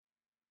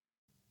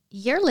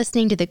You're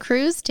listening to the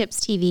Cruise Tips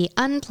TV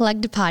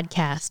Unplugged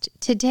podcast.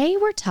 Today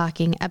we're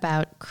talking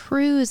about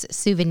cruise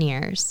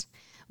souvenirs.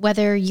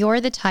 Whether you're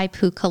the type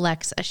who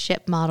collects a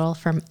ship model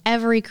from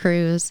every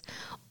cruise,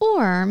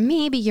 or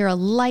maybe you're a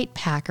light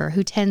packer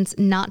who tends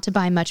not to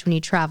buy much when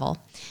you travel,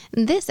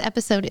 this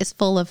episode is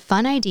full of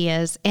fun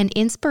ideas and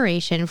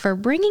inspiration for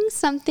bringing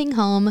something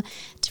home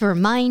to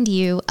remind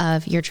you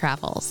of your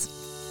travels.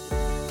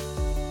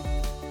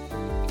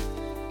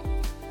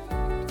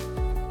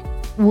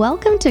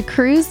 Welcome to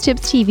Cruise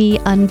Tips TV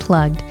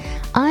Unplugged.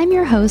 I'm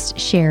your host,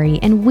 Sherry,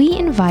 and we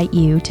invite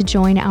you to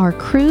join our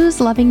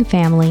cruise-loving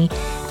family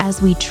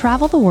as we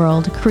travel the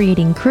world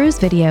creating cruise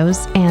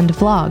videos and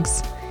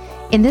vlogs.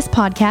 In this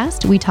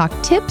podcast, we talk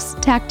tips,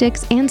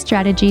 tactics, and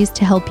strategies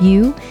to help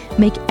you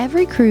make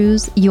every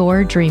cruise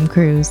your dream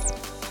cruise.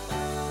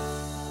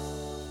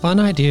 Fun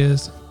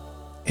ideas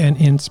and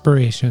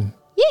inspiration.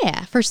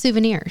 Yeah, for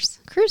souvenirs.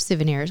 Cruise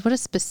souvenirs. What a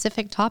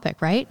specific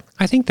topic, right?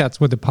 I think that's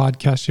what the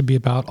podcast should be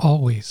about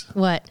always.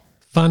 What?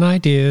 Fun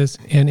ideas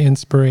and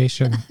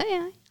inspiration.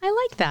 Yeah,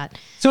 I like that.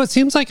 So it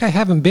seems like I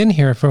haven't been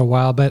here for a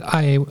while, but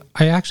I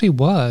actually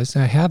was.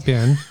 I have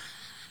been.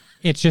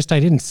 It's just I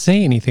didn't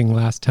say anything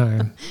last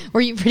time.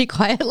 Were you pretty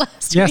quiet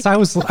last week? Yes, I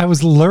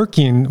was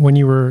lurking when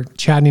you were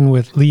chatting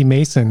with Lee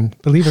Mason.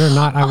 Believe it or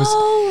not, I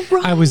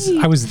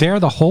was there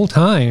the whole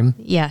time.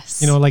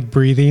 Yes. You know, like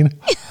breathing.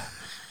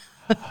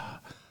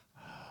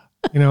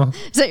 You know,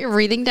 is that your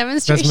breathing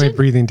demonstration? That's my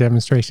breathing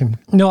demonstration.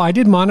 No, I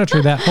did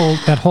monitor that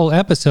whole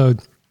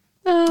episode.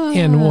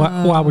 And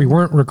while we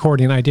weren't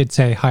recording, I did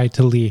say hi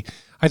to Lee.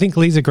 I think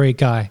Lee's a great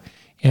guy,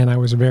 and I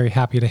was very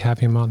happy to have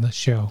him on the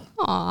show.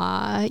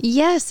 Aw,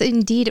 yes,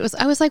 indeed.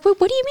 I was like, what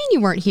do you mean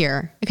you weren't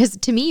here? Because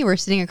to me, you were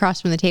sitting across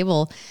from the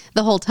table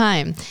the whole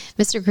time.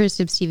 Mr. Cruise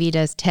Tips TV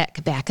does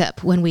tech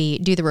backup when we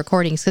do the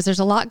recordings, because there's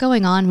a lot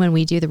going on when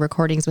we do the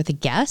recordings with a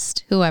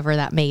guest, whoever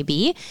that may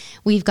be.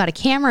 We've got a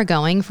camera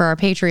going for our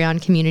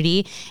Patreon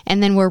community,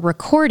 and then we're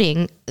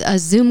recording a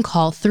Zoom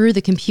call through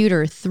the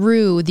computer,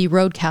 through the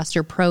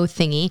Rodecaster Pro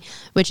thingy,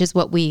 which is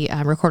what we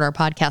record our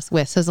podcast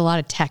with. So there's a lot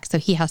of tech, so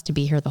he has to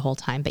be here the whole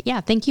time. But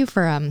yeah, thank you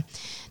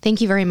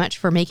very much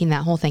for making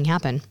that whole thing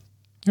happen.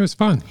 It was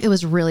fun. It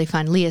was really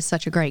fun. Lee is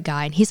such a great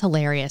guy, and he's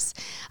hilarious.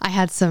 I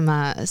had some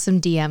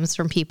DMs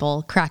from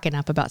people cracking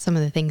up about some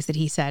of the things that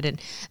he said,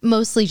 and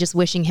mostly just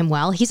wishing him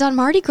well. He's on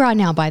Mardi Gras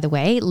now, by the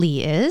way.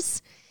 Lee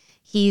is.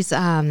 He's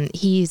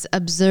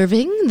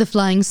observing the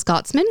Flying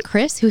Scotsman,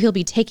 Chris, who he'll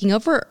be taking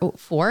over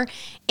for.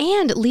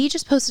 And Lee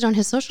just posted on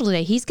his social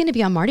today, he's going to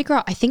be on Mardi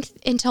Gras, I think,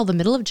 until the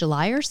middle of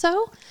July or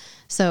so.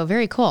 So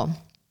very cool.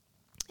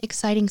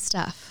 Exciting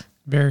stuff.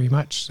 Very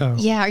much so.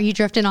 Yeah. Are you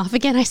drifting off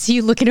again? I see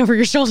you looking over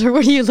your shoulder.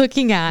 What are you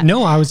looking at?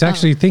 No, I was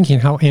actually thinking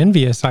how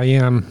envious I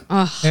am.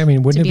 I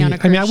mean, wouldn't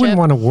it be? I wouldn't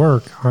want to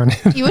work on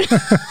it. You would?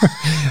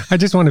 I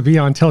just want to be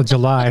on till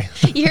July.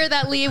 You hear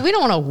that, Lee? We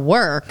don't want to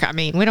work. I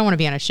mean, we don't want to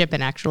be on a ship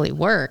and actually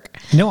work.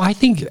 No, I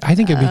think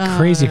it'd be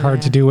crazy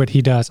hard to do what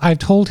he does. I've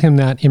told him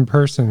that in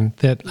person,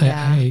 that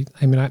I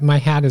mean, my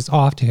hat is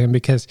off to him,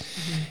 because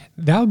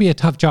that would be a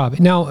tough job.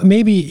 Now,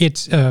 maybe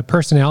it's a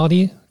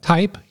personality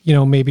type, you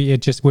know, maybe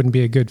it just wouldn't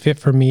be a good fit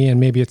for me,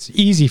 and maybe it's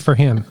easy for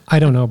him. I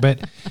don't know,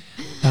 but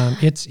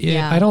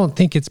I don't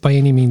think it's by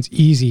any means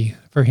easy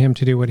for him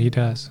to do what he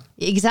does.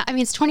 Exactly. I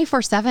mean, it's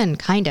 24/7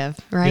 kind of,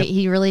 right? Yep.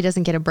 He really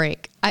doesn't get a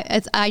break.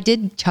 I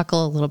did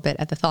chuckle a little bit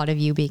at the thought of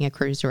you being a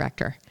cruise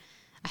director.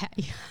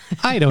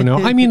 I don't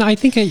know. I mean, I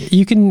think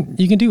you can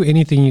do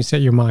anything you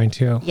set your mind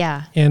to.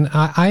 Yeah. And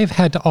I've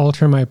had to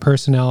alter my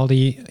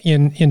personality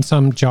in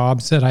some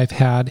jobs that I've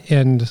had,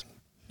 and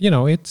you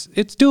know, it's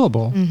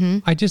doable. Mm-hmm.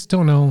 I just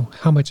don't know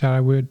how much I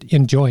would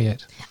enjoy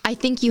it. I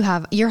think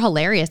you're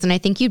hilarious, and I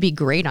think you'd be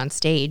great on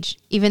stage.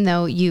 Even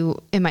though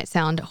it might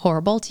sound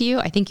horrible to you,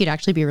 I think you'd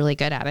actually be really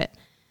good at it.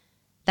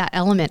 That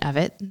element of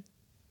it.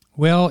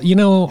 Well, you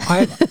know,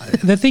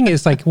 the thing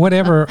is, like,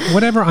 whatever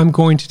I'm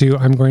going to do,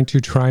 I'm going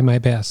to try my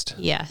best.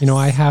 Yes. You know,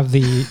 I have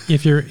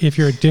if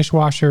you're a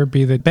dishwasher,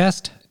 be the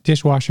best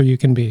dishwasher you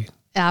can be.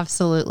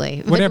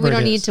 Absolutely. Whatever we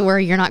don't need to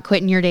worry. You're not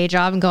quitting your day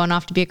job and going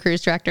off to be a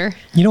cruise director.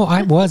 You know,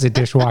 I was a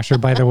dishwasher,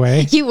 by the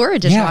way. You were a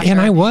dishwasher. Yeah, and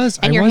I was.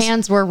 And your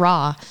hands were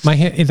raw.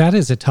 That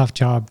is a tough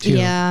job too.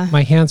 Yeah.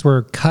 My hands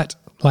were cut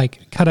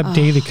up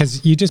daily,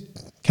 because you just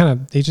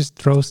they just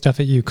throw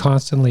stuff at you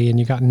constantly, and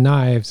you got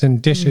knives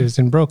and dishes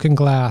and broken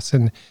glass,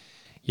 and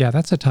yeah,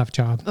 that's a tough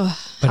job. But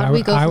how do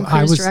we go from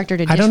cruise director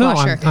to dishwasher? I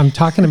don't know. I'm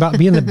talking about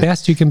being the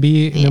best you can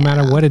be, no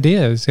matter what it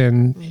is.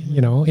 And, you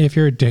know, if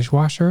you're a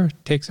dishwasher,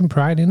 take some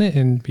pride in it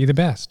and be the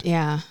best.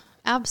 Yeah,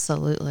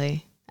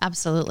 absolutely.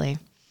 Absolutely.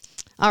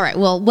 All right.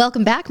 Well,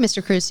 welcome back,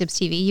 Mr. Cruise Tips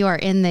TV. You are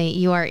in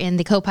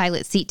the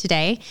co-pilot seat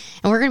today,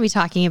 and we're going to be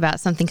talking about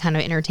something kind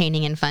of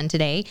entertaining and fun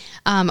today.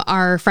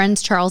 Our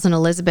friends Charles and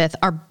Elizabeth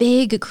are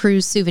big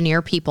cruise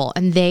souvenir people,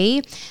 and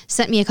they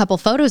sent me a couple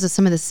photos of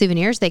some of the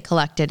souvenirs they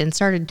collected, and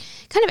started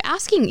kind of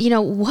asking, you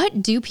know,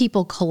 what do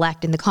people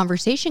collect? And the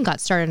conversation got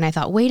started, and I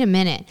thought, wait a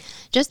minute,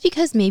 just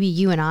because maybe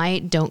you and I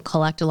don't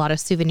collect a lot of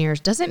souvenirs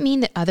doesn't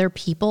mean that other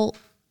people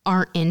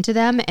aren't into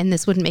them, and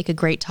this wouldn't make a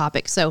great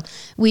topic. So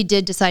we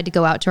did decide to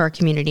go out to our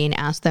community and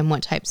ask them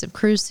what types of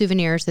cruise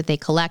souvenirs that they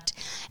collect.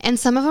 And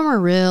some of them are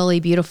really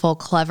beautiful,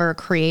 clever,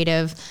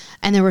 creative,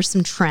 and there were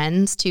some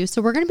trends too.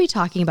 So we're going to be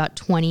talking about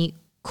 20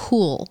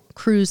 cool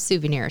cruise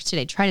souvenirs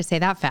today. Try to say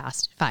that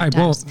fast 5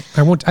 times.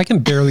 I won't. I can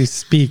barely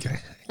speak,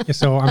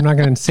 so I'm not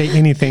going to say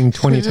anything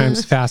 20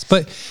 times fast.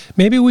 But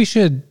maybe we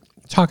should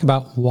talk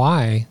about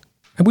why.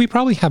 And we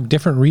probably have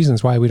different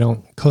reasons why we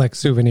don't collect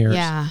souvenirs.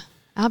 Yeah,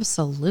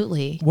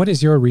 absolutely. What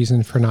is your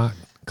reason for not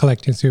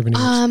collecting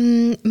souvenirs?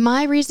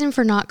 My reason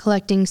for not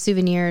collecting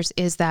souvenirs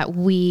is that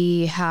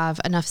we have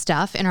enough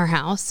stuff in our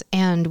house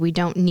and we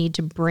don't need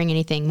to bring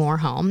anything more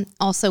home.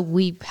 Also,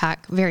 we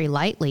pack very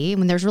lightly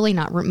when there's really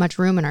not much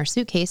room in our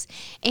suitcase.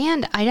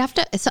 And I have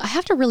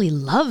to really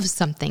love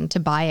something to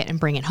buy it and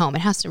bring it home.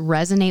 It has to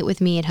resonate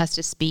with me. It has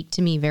to speak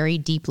to me very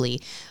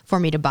deeply for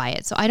me to buy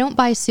it. So I don't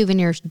buy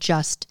souvenirs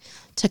just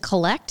to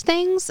collect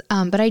things,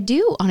 but I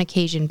do on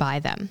occasion buy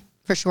them.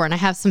 For sure. And I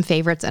have some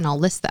favorites and I'll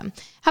list them.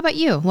 How about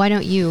you? Why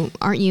aren't you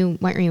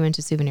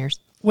into souvenirs?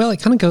 Well,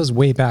 it kind of goes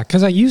way back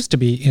because I used to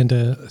be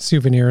into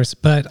souvenirs,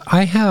 but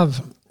I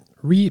have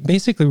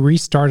basically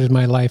restarted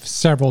my life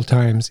several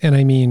times. And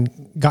I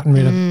mean, gotten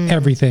rid of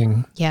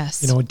everything.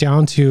 Yes.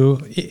 Down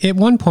to, at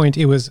one point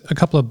it was a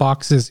couple of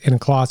boxes in a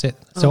closet.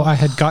 So I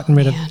had gotten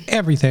rid of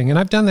everything. And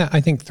I've done that,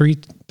 I think,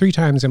 three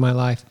times in my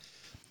life.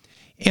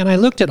 And I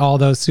looked at all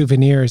those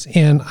souvenirs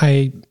and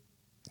I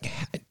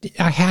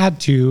had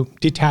to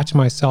detach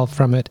myself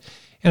from it.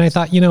 And I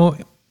thought,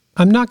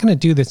 I'm not going to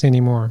do this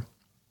anymore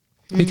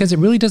because it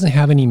really doesn't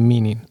have any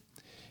meaning.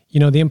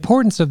 The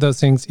importance of those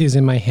things is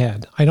in my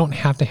head. I don't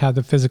have to have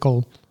the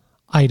physical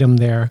item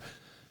there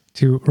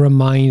to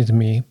remind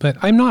me, but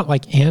I'm not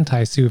like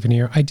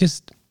anti-souvenir. I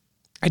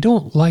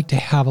don't like to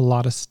have a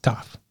lot of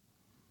stuff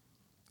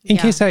in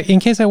case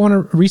I want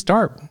to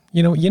restart.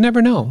 You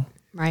never know.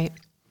 Right.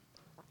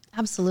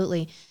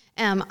 Absolutely.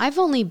 I've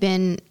only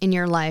been in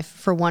your life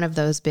for one of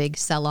those big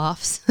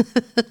sell-offs.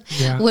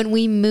 When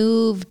we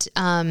moved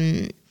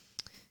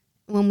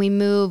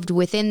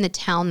within the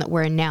town that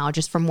we're in now,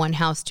 just from one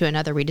house to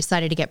another, we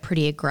decided to get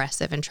pretty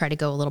aggressive and try to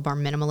go a little more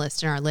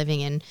minimalist in our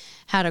living, and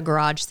had a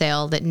garage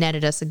sale that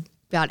netted us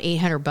about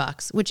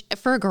 $800, which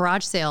for a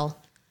garage sale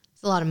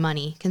is a lot of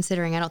money,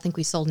 considering I don't think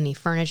we sold any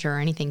furniture or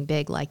anything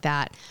big like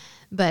that.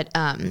 But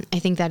I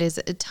think that is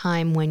a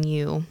time when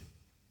you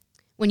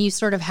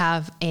sort of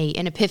have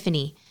an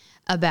epiphany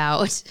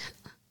about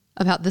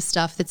the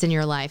stuff that's in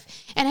your life.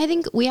 And I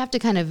think we have to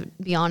kind of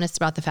be honest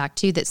about the fact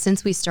too, that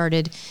since we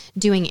started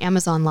doing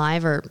Amazon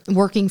Live or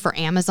working for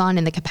Amazon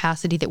in the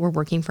capacity that we're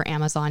working for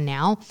Amazon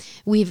now,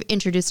 we've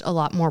introduced a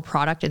lot more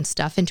product and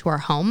stuff into our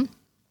home,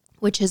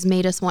 which has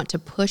made us want to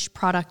push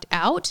product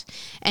out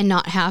and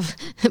not have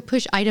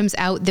push items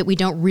out that we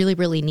don't really,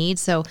 really need.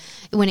 So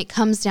when it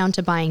comes down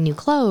to buying new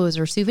clothes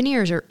or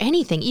souvenirs or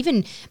anything,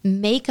 even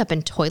makeup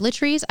and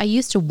toiletries, I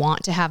used to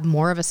want to have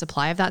more of a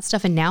supply of that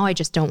stuff. And now I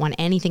just don't want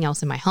anything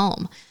else in my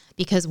home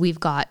because we've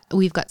got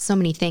so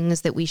many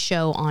things that we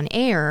show on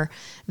air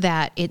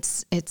that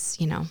it's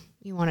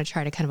you want to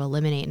try to kind of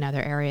eliminate in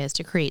other areas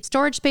to create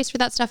storage space for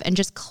that stuff and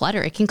just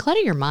clutter. It can clutter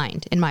your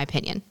mind, in my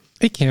opinion.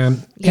 It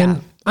can. Yeah.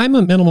 And I'm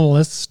a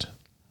minimalist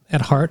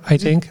at heart, I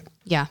think.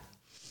 Yeah.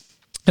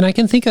 And I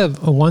can think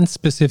of one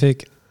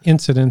specific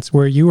incident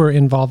where you were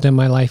involved in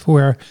my life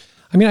where,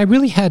 I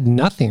really had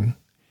nothing.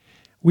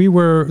 We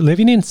were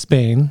living in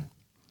Spain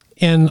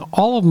and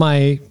all of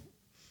my,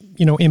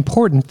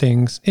 important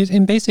things,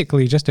 and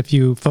basically just a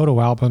few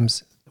photo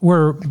albums,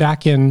 were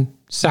back in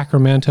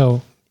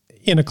Sacramento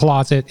in a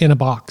closet, in a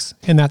box.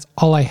 And that's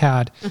all I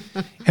had.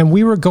 And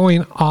we were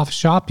going off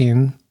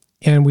shopping.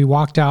 And we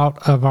walked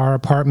out of our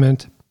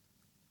apartment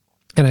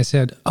and I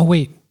said, "Oh,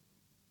 wait,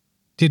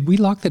 did we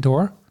lock the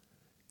door?"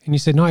 And you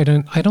said, "No, I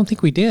don't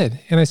think we did."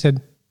 And I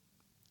said,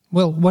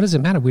 "Well, what does it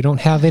matter? We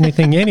don't have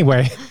anything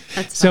anyway."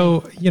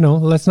 So,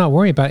 let's not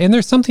worry about it. And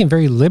there's something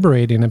very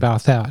liberating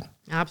about that.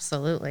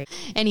 Absolutely.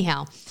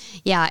 Anyhow,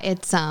 yeah,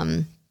 it's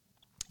an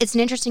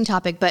interesting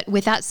topic, but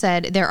with that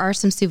said, there are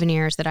some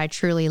souvenirs that I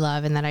truly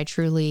love and that I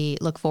truly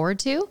look forward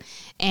to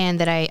and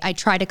that I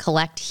try to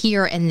collect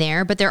here and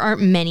there, but there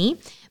aren't many.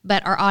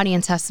 But our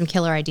audience has some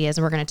killer ideas,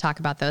 and we're going to talk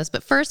about those.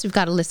 But first, we've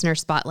got a listener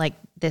spotlight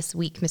this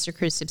week. Mr.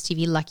 Cruise Tips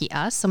TV, lucky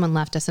us. Someone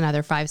left us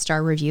another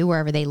 5-star review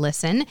wherever they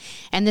listen.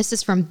 And this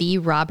is from B.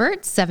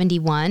 Roberts,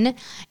 71.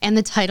 And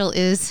the title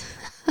is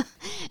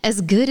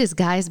As Good as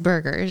Guy's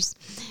Burgers.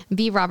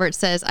 B. Roberts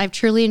says, "I've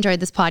truly enjoyed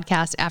this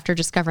podcast after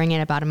discovering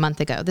it about a month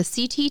ago. The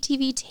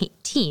CTTV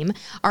team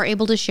are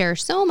able to share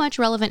so much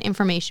relevant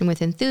information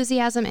with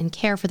enthusiasm and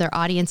care for their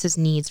audience's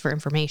needs for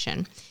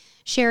information.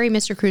 Sherry,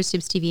 Mr. Cruise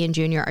Tips TV, and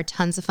Junior are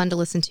tons of fun to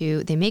listen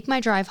to. They make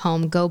my drive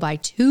home go by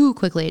too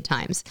quickly at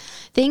times.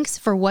 Thanks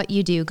for what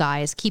you do,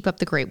 guys. Keep up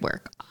the great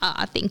work."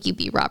 Thank you,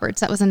 B.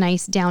 Roberts. That was a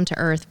nice,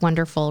 down-to-earth,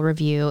 wonderful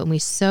review, and we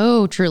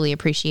so truly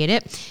appreciate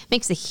it.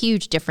 Makes a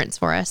huge difference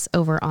for us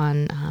over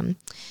on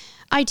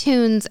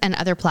iTunes and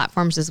other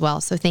platforms as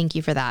well, so thank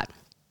you for that.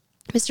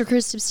 Mr.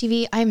 Cruise Tips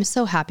TV, I'm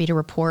so happy to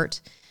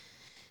report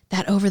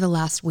that over the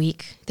last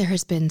week, there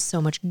has been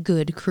so much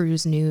good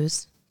cruise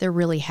news. There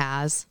really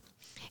has.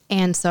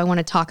 And so I want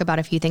to talk about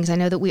a few things. I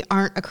know that we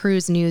aren't a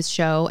cruise news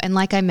show. And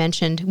like I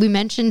mentioned, we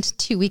mentioned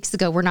 2 weeks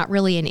ago, we're not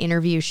really an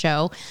interview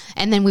show.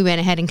 And then we went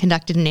ahead and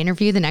conducted an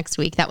interview the next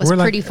week. That was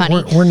pretty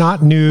funny. We're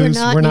not news.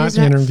 We're not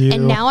interview.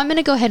 And now I'm going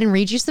to go ahead and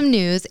read you some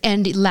news.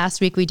 And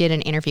last week we did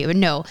an interview. And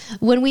no,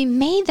 when we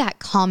made that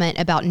comment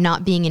about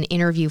not being an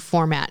interview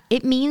format,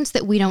 it means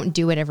that we don't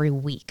do it every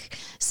week.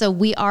 So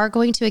we are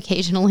going to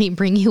occasionally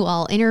bring you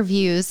all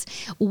interviews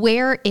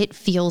where it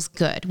feels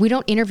good. We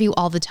don't interview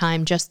all the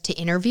time just to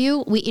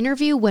interview. We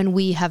interview when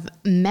we have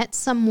met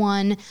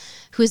someone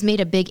who has made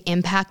a big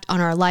impact on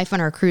our life,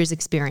 on our cruise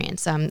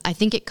experience. I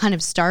think it kind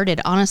of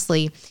started,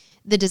 honestly,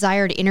 the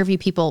desire to interview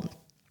people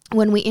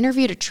when we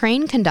interviewed a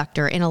train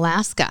conductor in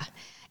Alaska.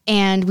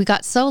 And we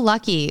got so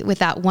lucky with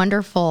that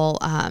wonderful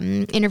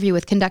interview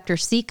with conductor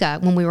Sika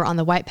when we were on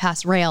the White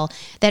Pass Rail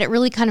that it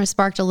really kind of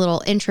sparked a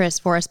little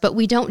interest for us, but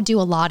we don't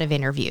do a lot of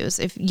interviews,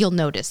 if you'll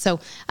notice. So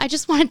I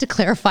just wanted to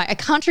clarify. I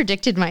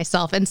contradicted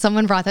myself and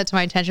someone brought that to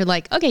my attention,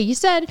 like, okay, you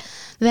said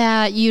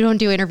that you don't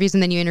do interviews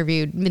and then you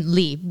interviewed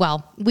Lee.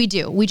 Well, we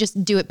do. We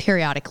just do it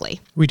periodically.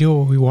 We do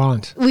what we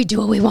want. We do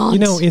what we want. You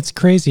know, it's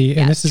crazy,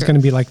 and this is going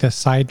to be like the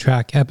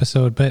sidetrack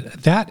episode,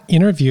 but that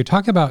interview,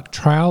 talk about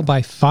trial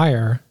by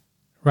fire,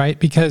 right?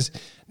 Because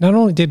not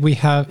only did we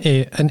have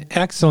an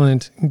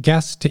excellent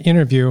guest to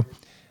interview,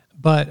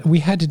 but we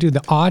had to do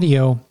the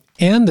audio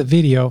and the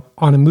video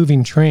on a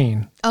moving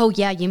train. Oh,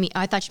 yeah.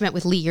 I thought you meant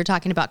with Lee. You're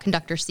talking about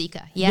conductor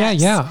Sika.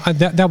 Yes. Yeah.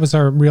 That was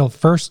our real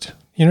first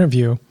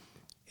interview.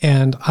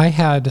 And I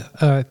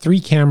had 3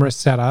 cameras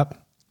set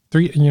up,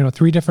 three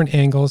different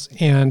angles,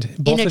 and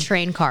in a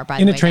train car, by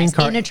the way. In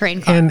a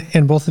train car.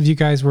 And both of you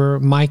guys were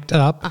mic'd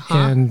up,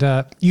 and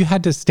you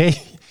had to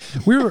stay.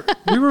 We were.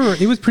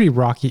 It was pretty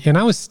rocky, and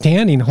I was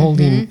standing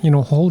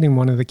holding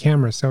one of the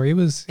cameras. So it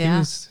was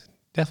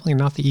definitely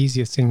not the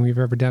easiest thing we've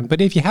ever done. But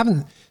if you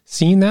haven't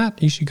seen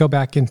that, you should go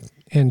back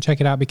and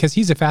check it out, because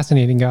he's a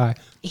fascinating guy.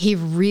 He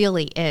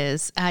really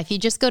is. If you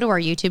just go to our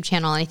YouTube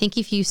channel, and I think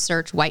if you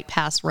search White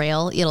Pass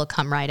Rail, it'll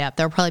come right up.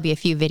 There'll probably be a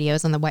few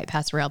videos on the White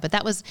Pass Rail, but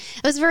it was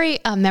very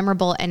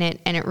memorable, and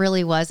it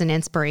really was an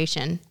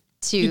inspiration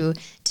to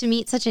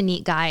meet such a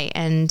neat guy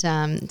and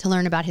to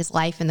learn about his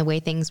life and the way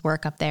things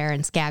work up there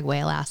in Skagway,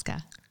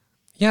 Alaska.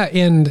 Yeah,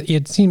 and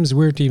it seems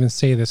weird to even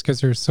say this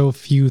because there's so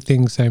few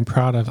things I'm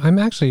proud of. I'm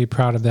actually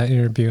proud of that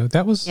interview.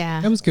 That was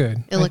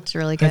good. It looked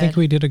really good. I think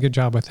we did a good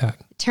job with that.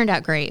 It turned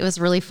out great. It was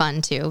really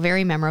fun too.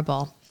 Very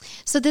memorable.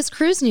 So this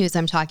cruise news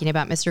I'm talking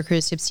about, Mr.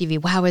 Cruise Tips TV,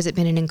 wow, has it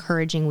been an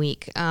encouraging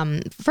week.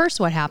 First,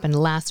 what happened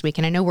last week,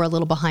 and I know we're a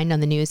little behind on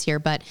the news here,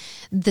 but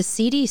the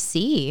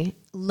CDC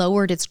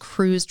lowered its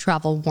cruise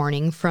travel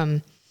warning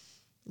from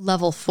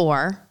level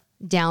 4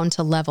 down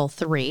to level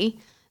 3.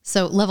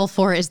 So level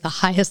 4 is the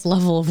highest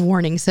level of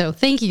warning. So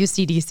thank you,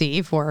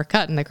 CDC, for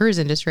cutting the cruise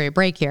industry a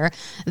break here.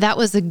 That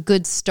was a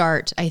good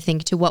start, I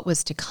think, to what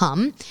was to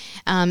come.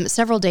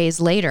 Several days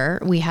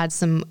later, we had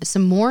some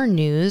more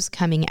news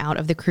coming out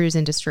of the cruise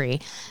industry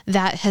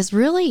that has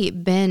really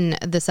been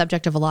the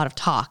subject of a lot of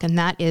talk. And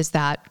that is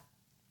that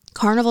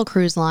Carnival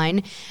Cruise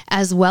Line,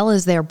 as well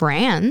as their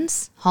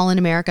brands, Holland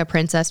America,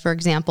 Princess, for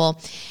example,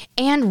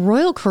 and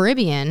Royal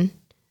Caribbean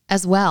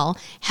as well,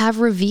 have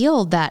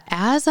revealed that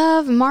as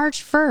of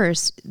March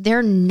 1st,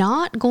 they're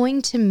not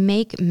going to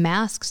make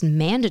masks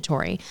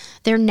mandatory.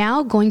 They're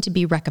now going to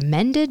be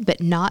recommended,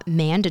 but not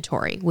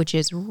mandatory, which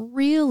is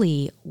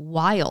really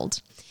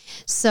wild.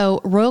 So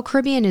Royal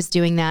Caribbean is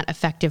doing that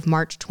effective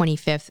March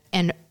 25th,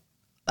 and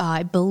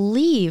I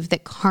believe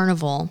that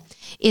Carnival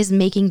is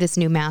making this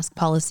new mask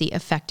policy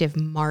effective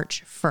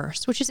March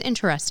 1st, which is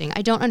interesting.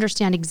 I don't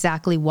understand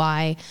exactly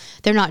why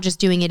they're not just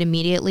doing it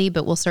immediately,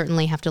 but we'll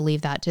certainly have to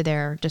leave that to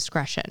their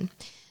discretion.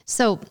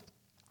 So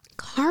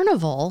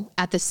Carnival,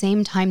 at the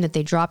same time that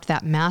they dropped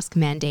that mask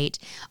mandate,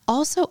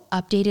 also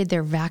updated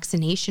their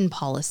vaccination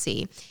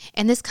policy.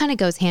 And this kind of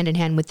goes hand in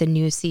hand with the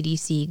new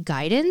CDC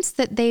guidance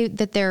that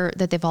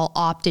they've all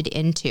opted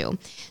into.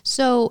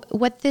 So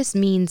what this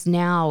means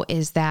now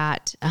is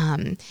that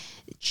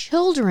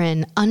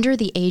children under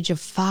the age of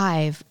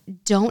 5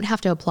 don't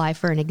have to apply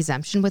for an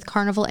exemption with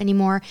Carnival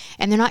anymore,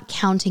 and they're not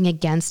counting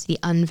against the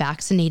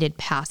unvaccinated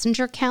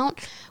passenger count,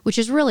 which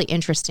is really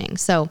interesting.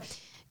 So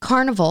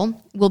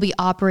Carnival will be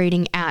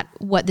operating at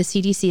what the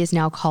CDC is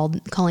now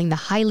calling the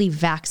highly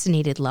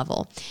vaccinated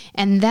level.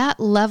 And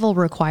that level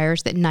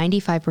requires that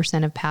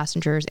 95% of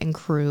passengers and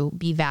crew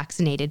be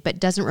vaccinated, but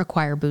doesn't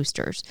require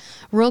boosters.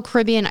 Royal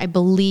Caribbean, I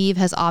believe,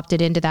 has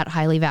opted into that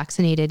highly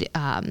vaccinated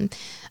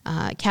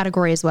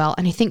category as well.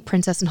 And I think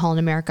Princess and Holland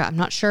America, I'm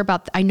not sure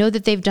about, I know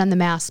that they've done the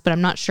masks, but I'm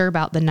not sure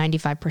about the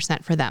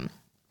 95% for them.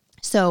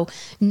 So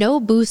no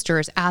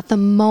boosters at the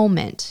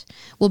moment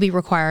will be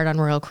required on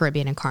Royal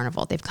Caribbean and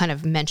Carnival. They've kind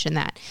of mentioned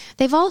that.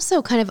 They've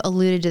also kind of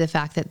alluded to the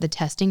fact that the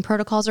testing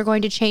protocols are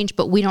going to change,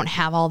 but we don't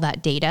have all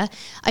that data.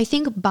 I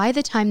think by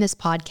the time this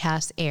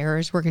podcast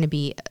airs, we're going to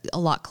be a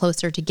lot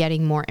closer to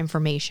getting more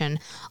information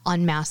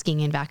on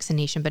masking and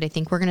vaccination. But I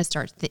think we're going to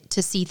start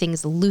to see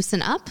things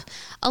loosen up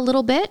a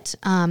little bit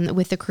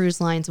with the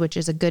cruise lines, which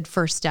is a good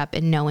first step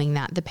in knowing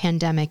that the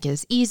pandemic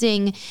is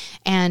easing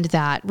and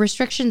that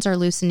restrictions are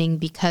loosening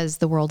because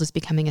the world is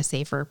becoming a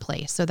safer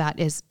place. So that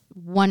is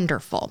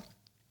wonderful.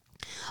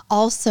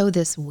 Also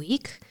this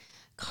week,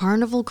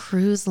 Carnival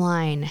Cruise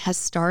Line has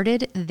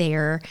started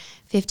their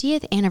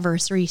 50th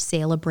anniversary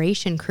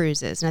celebration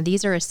cruises. Now,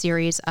 these are a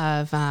series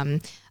of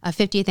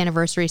 50th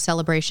anniversary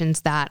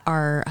celebrations that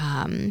are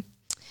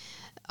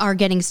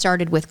getting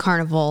started with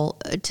Carnival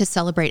to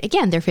celebrate,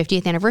 again, their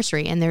 50th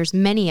anniversary. And there's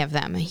many of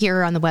them.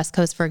 Here on the West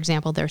Coast, for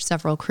example, there's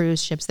several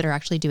cruise ships that are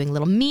actually doing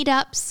little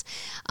meetups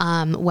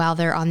while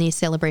they're on these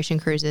celebration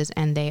cruises,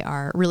 and they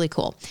are really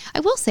cool. I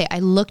will say I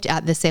looked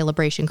at the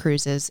celebration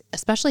cruises,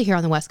 especially here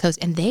on the West Coast,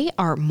 and they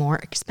are more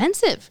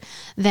expensive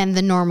than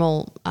the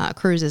normal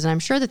cruises. And I'm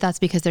sure that that's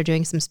because they're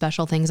doing some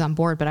special things on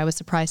board, but I was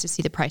surprised to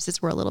see the prices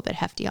were a little bit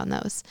hefty on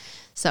those.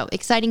 So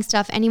exciting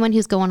stuff. Anyone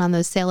who's going on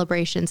those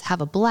celebrations,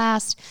 have a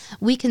blast.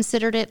 We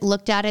considered it,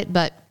 looked at it,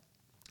 but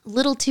a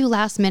little too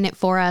last minute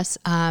for us.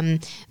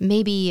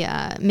 Maybe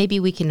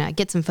we can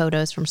get some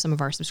photos from some of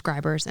our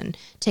subscribers and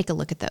take a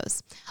look at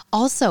those.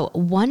 Also,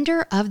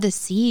 Wonder of the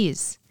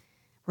Seas,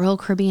 Royal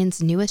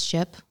Caribbean's newest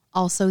ship,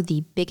 also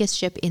the biggest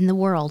ship in the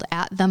world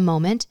at the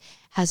moment,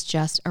 has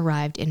just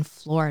arrived in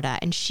Florida.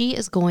 And she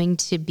is going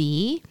to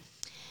be...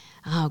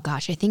 oh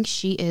gosh, I think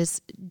she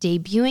is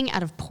debuting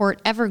out of Port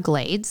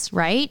Everglades,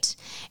 right?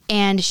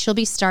 And she'll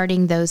be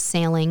starting those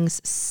sailings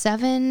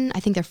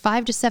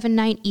 5 to 7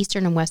 night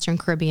Eastern and Western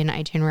Caribbean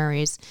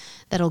itineraries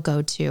that'll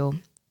go to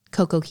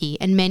Coco Key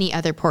and many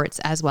other ports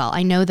as well.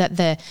 I know that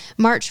the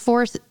March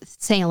 4th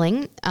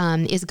sailing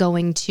is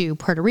going to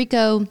Puerto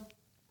Rico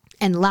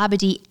and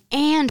Labadee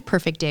and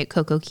Perfect Day at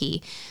Coco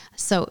Key.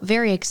 So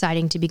very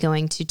exciting to be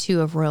going to 2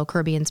 of Royal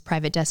Caribbean's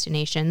private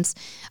destinations.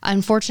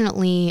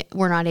 Unfortunately,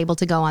 we're not able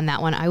to go on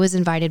that one. I was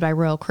invited by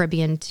Royal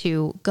Caribbean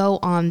to go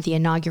on the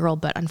inaugural,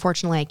 but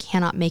unfortunately I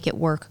cannot make it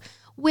work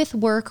with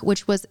work,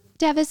 which was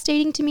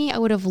devastating to me. I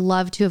would have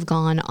loved to have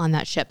gone on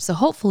that ship. So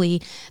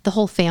hopefully the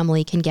whole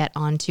family can get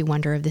onto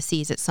Wonder of the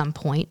Seas at some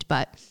point,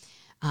 but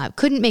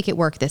couldn't make it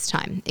work this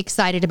time.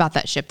 Excited about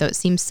that ship, though. It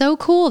seems so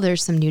cool.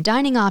 There's some new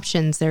dining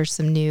options. There's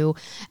some new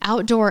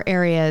outdoor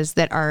areas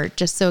that are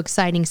just so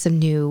exciting. Some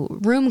new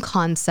room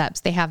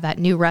concepts. They have that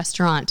new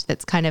restaurant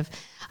that's kind of,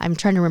 I'm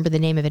trying to remember the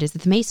name of it. Is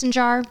it the Mason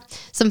Jar?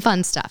 Some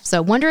fun stuff.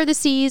 So Wonder of the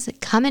Seas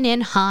coming in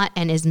hot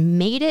and has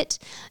made it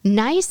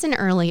nice and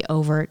early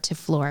over to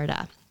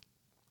Florida.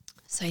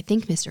 So I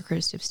think, Mr.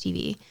 Cruise Tips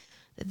TV,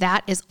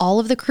 that is all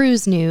of the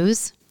cruise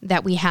news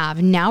that we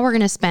have. Now we're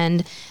going to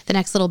spend the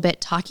next little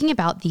bit talking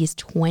about these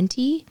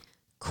 20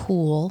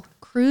 cool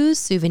cruise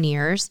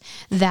souvenirs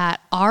that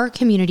our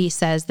community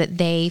says that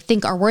they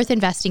think are worth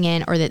investing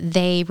in or that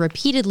they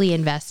repeatedly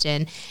invest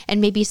in,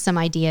 and maybe some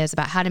ideas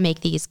about how to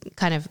make these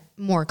kind of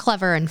more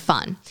clever and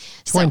fun.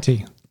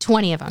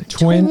 20 of them.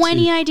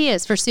 20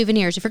 ideas for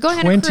souvenirs. If you're going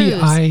on a cruise.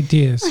 20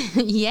 ideas.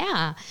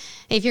 Yeah.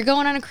 If you're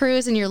going on a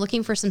cruise and you're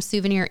looking for some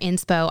souvenir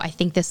inspo, I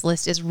think this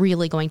list is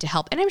really going to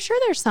help. And I'm sure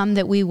there's some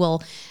that we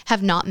will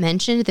have not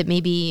mentioned that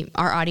maybe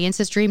our audience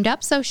has dreamed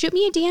up. So shoot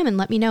me a DM and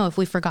let me know if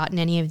we've forgotten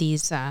any of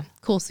these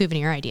cool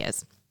souvenir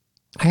ideas.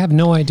 I have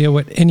no idea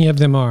what any of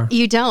them are.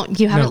 You don't?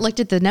 You haven't looked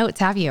at the notes,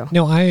 have you?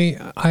 No,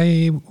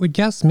 I would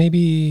guess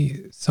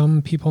maybe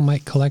some people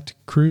might collect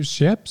cruise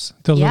ships.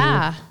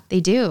 They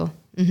do.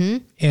 Mm-hmm.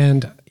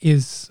 And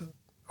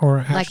or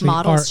actually, like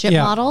models, ship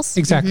models?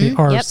 Exactly. Mm-hmm.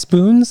 Are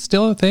spoons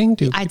still a thing?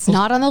 It's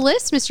not on the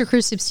list, Mr.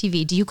 Cruise Tips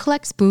TV. Do you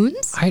collect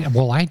spoons? I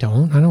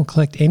don't. I don't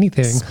collect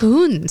anything.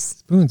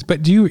 Spoons.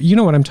 But do you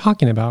know what I'm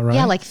talking about, right?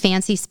 Yeah, like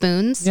fancy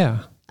spoons.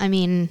 Yeah. I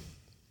mean,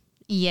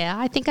 yeah,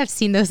 I think I've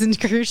seen those in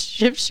cruise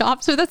ship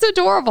shops. So that's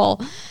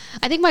adorable.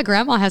 I think my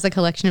grandma has a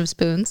collection of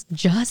spoons.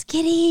 Just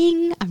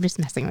kidding. I'm just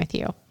messing with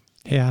you.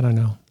 Yeah, I don't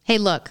know. Hey,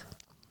 look,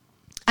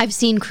 I've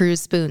seen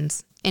cruise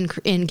spoons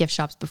in gift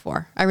shops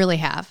before. I really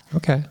have.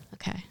 Okay.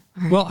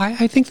 All right. Well,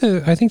 I think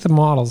the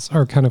models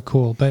are kind of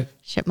cool, but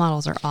ship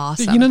models are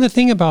awesome. You know, the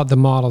thing about the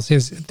models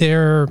is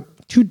they're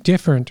too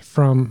different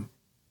from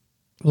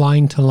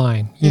line to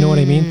line. You know what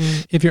I mean?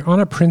 If you're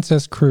on a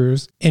Princess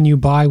cruise and you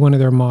buy one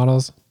of their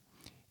models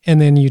and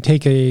then you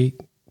take a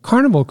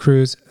Carnival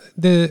cruise,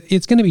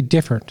 it's going to be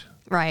different.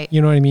 Right.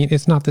 You know what I mean?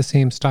 It's not the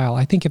same style.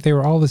 I think if they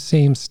were all the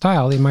same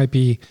style, it might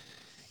be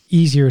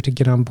easier to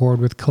get on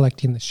board with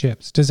collecting the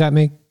ships. Does that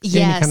make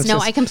any kind of sense? No,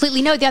 I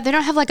completely know. Yeah, they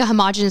don't have like a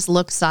homogenous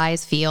look,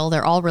 size, feel.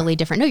 They're all really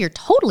different. No, you're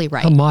totally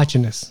right.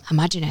 Homogenous.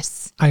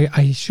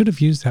 I should have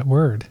used that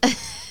word.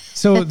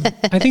 So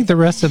I think the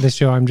rest of the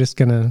show, I'm just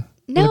going to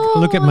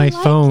look at my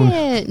phone.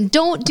 It.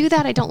 Don't do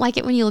that. I don't like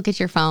it when you look at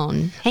your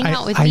phone. Hang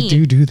out with me.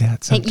 I do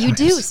that sometimes. You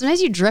do.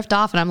 Sometimes you drift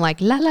off and I'm like,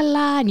 la, la,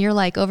 la. And you're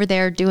like over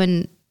there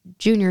doing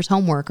Junior's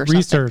homework or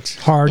research,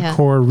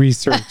 hardcore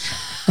research.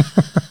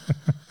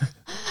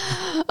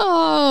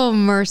 Oh,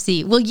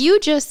 mercy. Well, you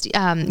just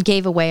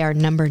gave away our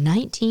number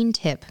 19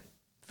 tip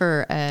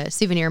for a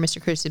souvenir,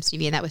 Mr. Cruise Tips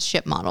TV, and that was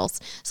ship models.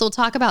 So we'll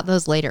talk about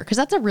those later because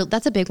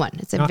that's a big one.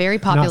 It's a very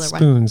popular not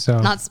spoons, one.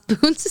 So. Not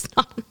spoons. It's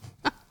not.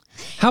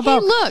 How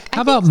about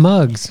how about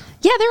mugs?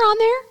 Yeah, they're on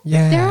there.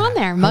 Yeah, they're on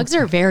there. Mugs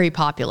are very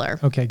popular.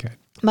 Okay, good.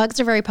 Mugs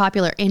are very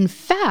popular. In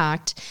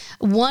fact,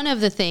 one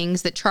of the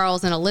things that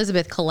Charles and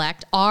Elizabeth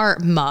collect are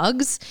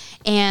mugs,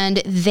 and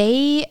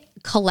they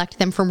collect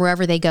them from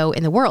wherever they go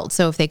in the world.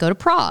 So if they go to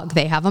Prague,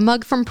 they have a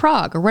mug from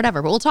Prague or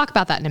whatever, but we'll talk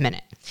about that in a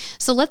minute.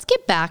 So let's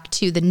get back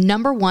to the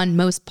number one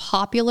most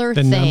popular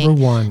thing.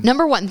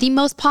 Number one, the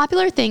most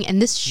popular thing,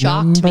 and this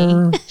shocked me.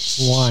 Number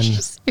one.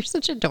 You're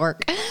such a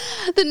dork.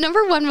 The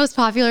number one most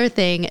popular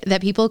thing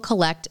that people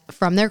collect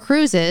from their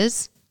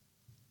cruises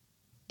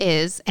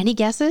is, any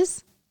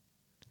guesses?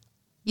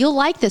 You'll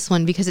like this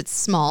one because it's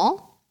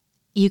small.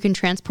 You can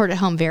transport it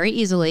home very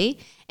easily,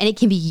 and it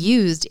can be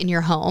used in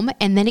your home,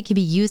 and then it can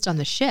be used on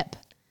the ship.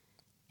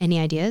 Any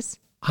ideas?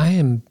 I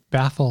am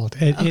baffled.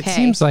 It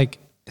seems like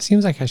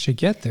I should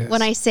get this.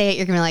 When I say it,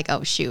 you're gonna be like,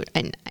 "Oh shoot!"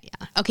 And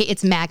yeah. Okay,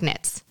 it's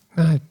magnets.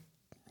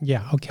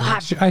 Yeah. Okay.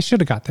 I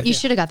should have got that. You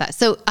should have got that.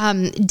 So,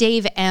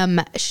 Dave M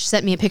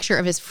sent me a picture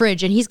of his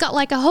fridge, and he's got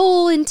like a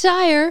whole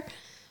entire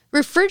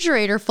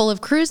refrigerator full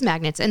of cruise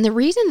magnets. And the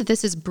reason that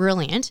this is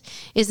brilliant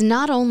is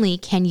not only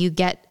can you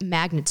get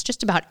magnets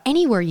just about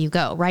anywhere you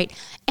go, right?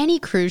 Any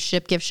cruise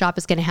ship gift shop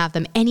is going to have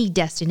them. Any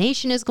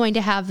destination is going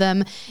to have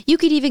them. You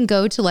could even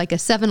go to like a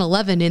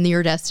 7-Eleven in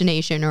your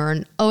destination or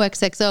an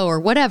OXXO or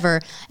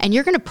whatever, and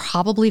you're going to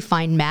probably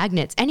find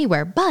magnets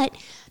anywhere, but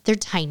they're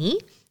tiny.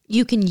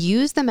 You can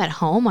use them at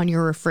home on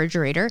your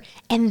refrigerator,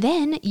 and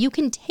then you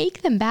can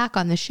take them back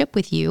on the ship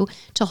with you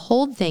to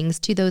hold things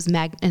to those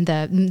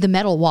the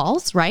metal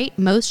walls, right?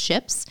 Most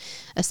ships,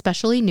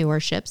 especially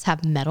newer ships,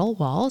 have metal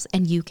walls,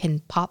 and you can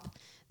pop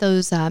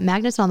those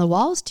magnets on the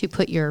walls to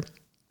put your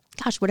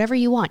whatever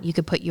you want. You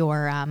could put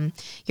your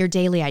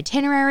daily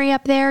itinerary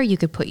up there. You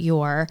could put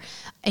your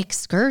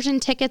excursion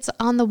tickets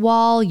on the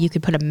wall. You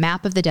could put a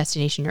map of the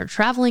destination you're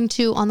traveling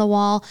to on the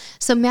wall.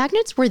 So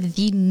magnets were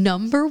the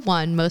number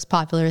one most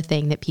popular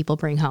thing that people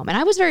bring home. And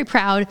I was very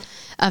proud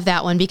of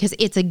that one because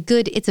it's a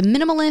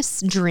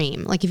minimalist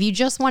dream. Like if you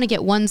just want to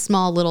get one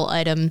small little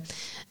item,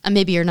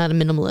 maybe you're not a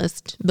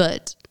minimalist,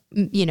 but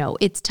you know,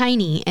 it's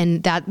tiny,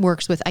 and that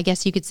works with, I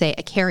guess you could say,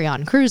 a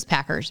carry-on cruise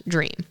packer's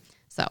dream.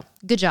 So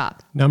good job.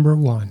 Number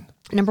one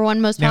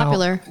most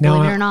popular,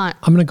 believe it or not.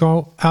 I'm going to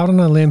go out on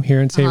a limb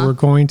here and say we're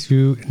going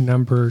to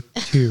number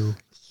two.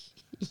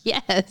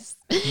 Yes.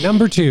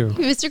 Number two.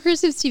 Mr. Cruise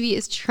Tips TV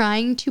is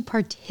trying to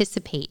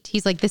participate.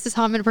 He's like, this is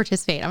how I'm going to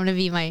participate. I'm going to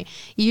be my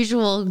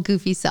usual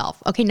goofy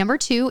self. Okay, number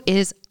two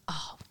is,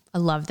 I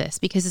love this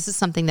because this is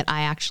something that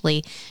I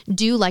actually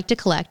do like to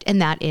collect,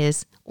 and that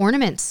is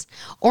ornaments.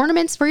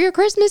 Ornaments for your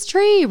Christmas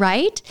tree,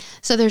 right?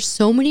 So there's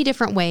so many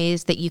different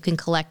ways that you can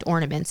collect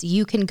ornaments.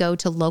 You can go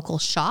to local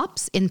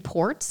shops in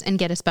ports and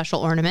get a special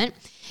ornament.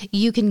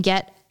 You can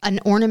get an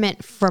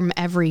ornament from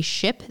every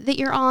ship that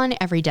you're on,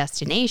 every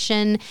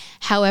destination,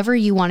 however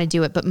you want to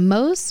do it. But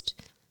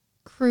most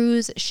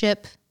cruise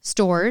ship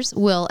stores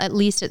will, at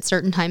least at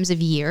certain times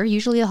of year,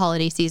 usually the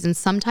holiday season,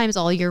 sometimes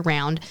all year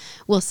round,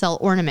 will sell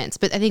ornaments.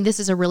 But I think this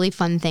is a really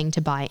fun thing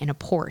to buy in a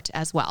port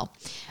as well.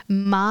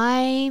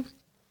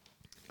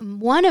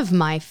 One of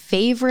my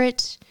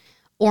favorite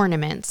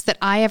ornaments that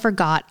I ever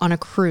got on a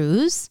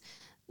cruise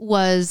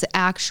was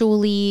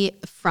actually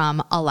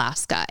from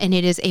Alaska, and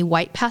it is a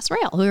White Pass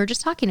rail. We were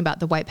just talking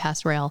about the White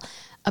Pass rail,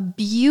 a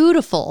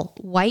beautiful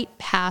White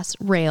Pass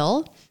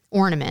rail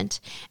ornament.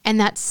 And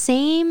that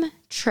same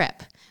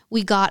trip,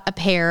 we got a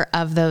pair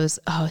of those.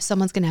 Oh,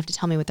 someone's going to have to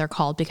tell me what they're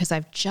called because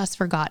I've just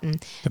forgotten.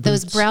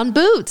 Those brown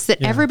boots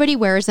that everybody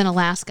wears in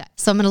Alaska.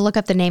 So I'm going to look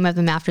up the name of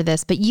them after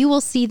this, but you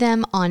will see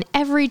them on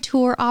every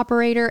tour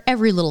operator,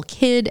 every little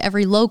kid,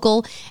 every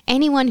local,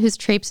 anyone who's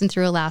traipsing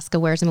through Alaska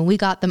wears them. And we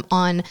got them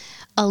on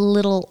a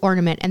little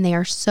ornament, and they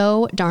are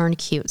so darn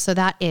cute. So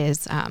that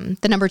is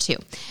the number two.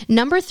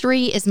 Number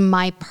three is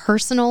my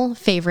personal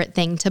favorite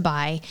thing to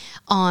buy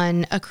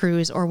on a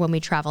cruise or when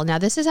we travel. Now,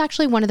 this is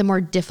actually one of the more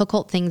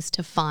difficult things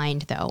to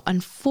find, though.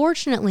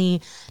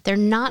 Unfortunately, they're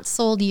not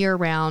sold year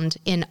round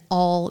in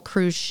all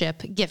cruise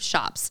ship gift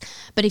shops.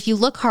 But if you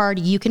look hard,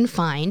 you can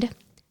find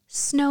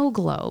snow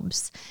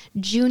globes.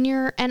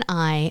 Junior and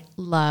I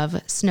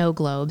love snow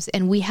globes,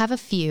 and we have a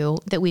few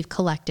that we've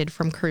collected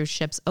from cruise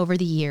ships over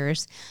the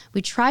years.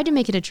 We tried to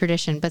make it a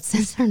tradition, but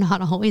since they're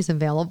not always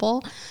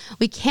available,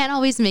 we can't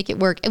always make it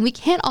work, and we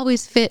can't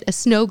always fit a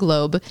snow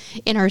globe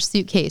in our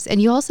suitcase. And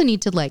you also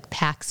need to like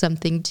pack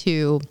something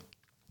to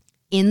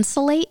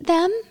insulate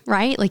them,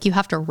 right? Like you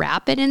have to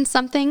wrap it in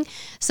something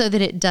so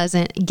that it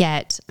doesn't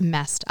get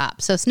messed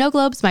up. So snow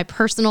globes, my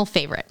personal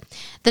favorite.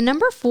 The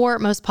number 4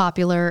 most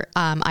popular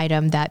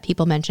item that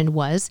people mentioned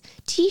was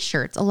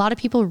t-shirts. A lot of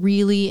people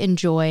really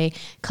enjoy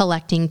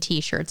collecting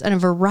t-shirts and a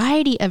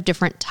variety of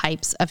different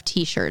types of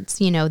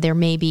t-shirts. You know, there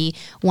may be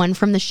one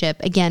from the ship,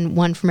 again,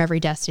 one from every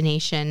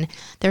destination.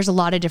 There's a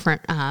lot of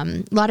different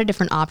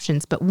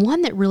options, but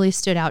one that really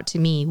stood out to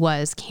me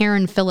was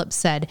Karen Phillips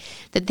said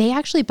that they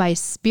actually buy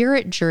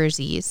Spirit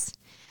jerseys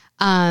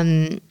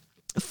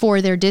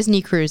for their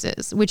Disney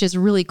cruises, which is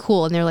really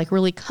cool. And they're like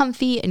really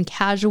comfy and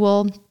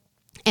casual,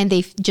 and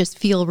they just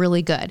feel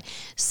really good.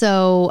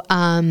 So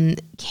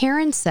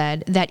Karen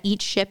said that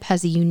each ship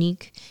has a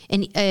unique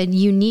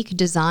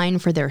design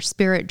for their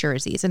Spirit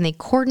jerseys, and they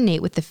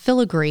coordinate with the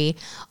filigree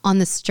on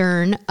the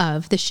stern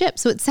of the ship.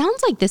 So it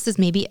sounds like this is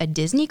maybe a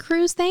Disney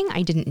cruise thing.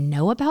 I didn't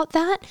know about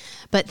that,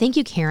 but thank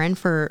you, Karen,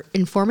 for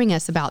informing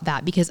us about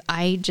that, because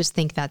I just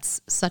think that's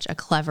such a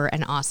clever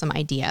and awesome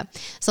idea.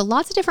 So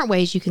lots of different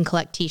ways you can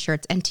collect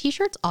t-shirts, and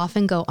t-shirts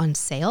often go on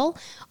sale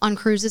on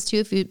cruises too.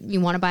 If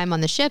you want to buy them on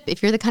the ship,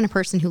 if you're the kind of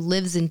person who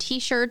lives in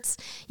t-shirts,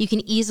 you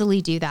can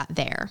easily do that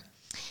there.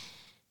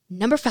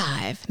 Number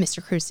 5,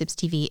 Mr. Cruise Tips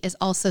TV, is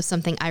also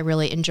something I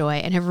really enjoy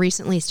and have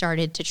recently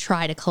started to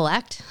try to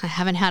collect. I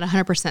haven't had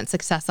 100%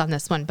 success on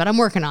this one, but I'm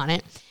working on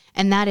it.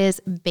 And that is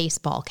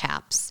baseball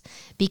caps,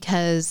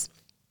 because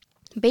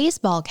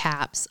baseball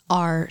caps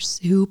are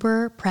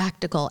super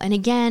practical. And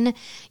again,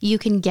 you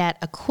can get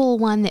a cool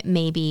one that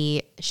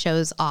maybe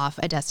shows off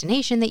a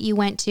destination that you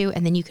went to,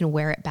 and then you can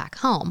wear it back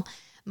home.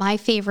 My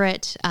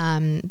favorite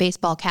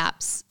baseball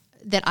caps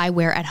that I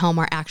wear at home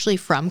are actually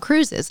from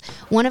cruises.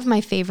 One of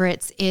my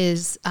favorites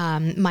is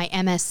my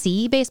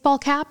MSC baseball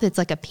cap. It's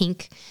like a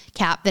pink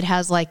cap that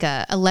has like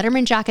a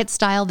Letterman jacket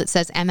style that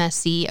says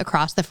MSC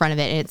across the front of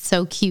it. And it's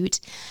so cute.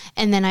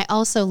 And then I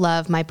also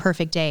love my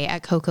Perfect Day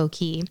at Coco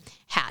Cay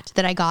hat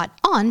that I got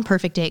on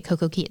Perfect Day at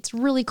Coco Cay. It's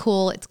really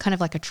cool. It's kind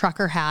of like a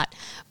trucker hat.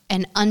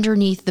 And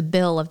underneath the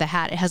bill of the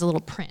hat, it has a little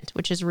print,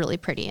 which is really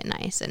pretty and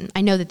nice. And I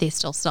know that they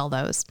still sell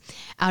those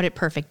out at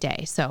Perfect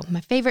Day. So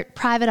my favorite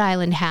private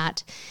island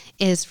hat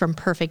is from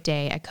Perfect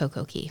Day at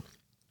Coco Cay.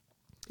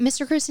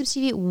 Mr. Cruise Tips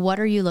TV,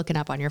 what are you looking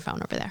up on your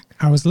phone over there?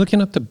 I was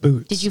looking up the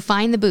boots. Did you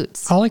find the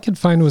boots? All I could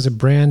find was a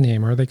brand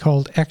name. Are they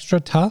called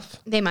Extra Tough?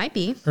 They might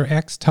be. Or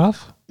X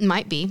Tough?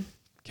 Might be.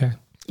 Okay.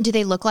 Do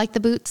they look like the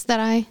boots that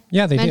I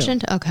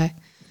mentioned? Do. Okay.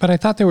 But I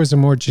thought there was a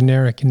more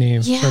generic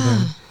name for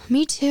them.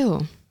 Me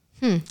too.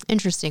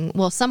 Interesting.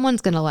 Well,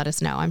 someone's going to let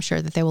us know. I'm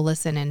sure that they will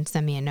listen and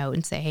send me a note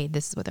and say, hey,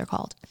 this is what they're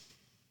called.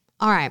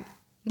 All right.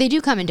 They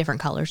do come in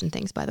different colors and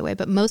things, by the way,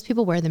 but most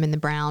people wear them in the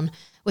brown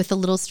with a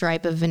little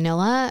stripe of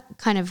vanilla,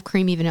 kind of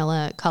creamy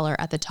vanilla color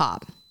at the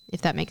top,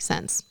 if that makes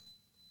sense.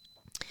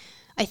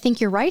 I think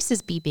your rice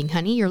is beeping,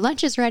 honey. Your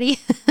lunch is ready.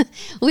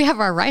 We have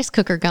our rice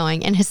cooker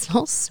going, and it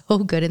smells so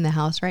good in the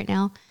house right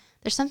now.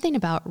 There's something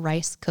about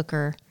rice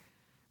cooker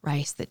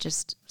rice that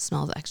just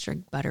smells extra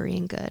buttery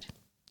and good.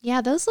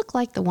 Yeah, those look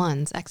like the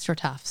ones, Extra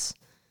Toughs.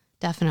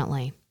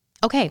 Definitely.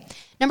 Okay,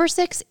 number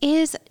 6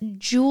 is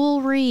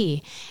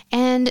jewelry.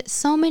 And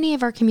so many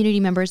of our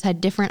community members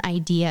had different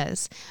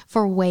ideas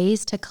for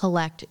ways to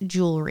collect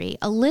jewelry.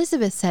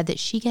 Elizabeth said that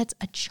she gets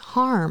a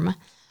charm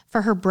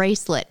for her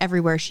bracelet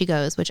everywhere she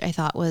goes, which I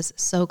thought was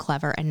so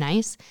clever and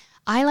nice.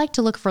 I like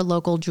to look for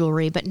local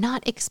jewelry, but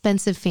not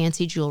expensive,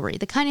 fancy jewelry.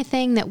 The kind of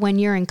thing that when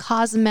you're in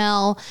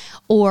Cozumel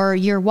or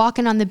you're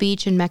walking on the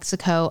beach in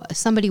Mexico,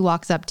 somebody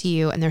walks up to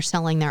you and they're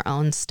selling their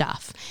own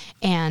stuff.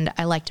 And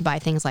I like to buy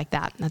things like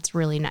that. That's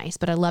really nice.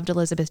 But I loved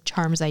Elizabeth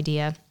Charm's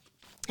idea.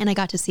 And I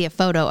got to see a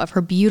photo of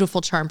her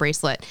beautiful charm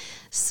bracelet.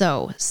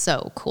 So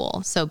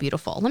cool. So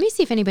beautiful. Let me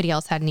see if anybody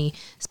else had any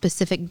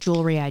specific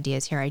jewelry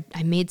ideas here.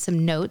 I made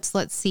some notes.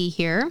 Let's see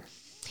here.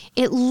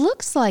 It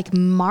looks like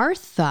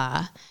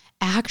Martha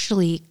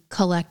actually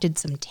collected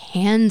some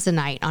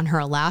tanzanite on her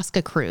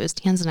Alaska cruise.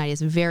 Tanzanite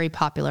is very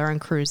popular on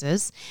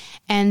cruises.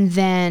 And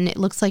then it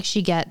looks like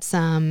she gets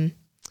a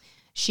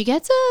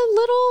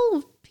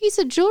little piece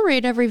of jewelry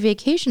at every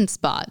vacation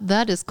spot.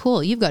 That is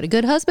cool. You've got a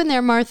good husband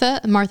there,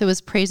 Martha. Martha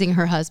was praising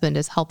her husband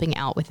as helping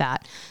out with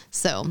that.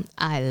 So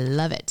I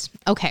love it.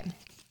 Okay.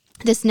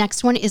 This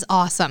next one is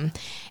awesome.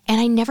 And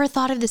I never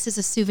thought of this as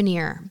a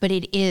souvenir, but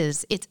it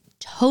is. It's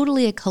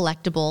totally a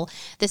collectible.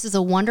 This is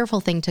a wonderful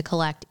thing to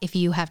collect if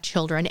you have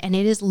children, and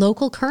it is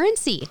local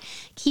currency.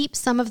 Keep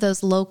some of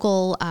those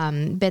local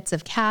bits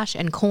of cash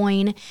and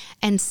coin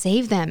and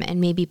save them and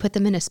maybe put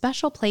them in a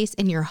special place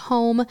in your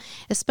home.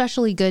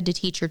 Especially good to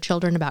teach your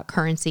children about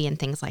currency and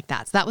things like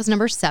that. So that was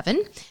number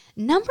 7.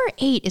 Number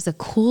 8 is a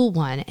cool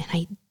one, and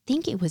I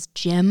think it was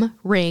Jim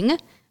Ring.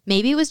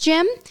 Maybe it was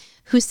Jim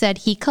who said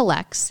he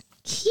collects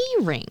key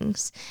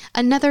rings.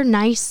 Another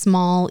nice,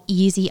 small,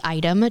 easy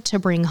item to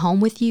bring home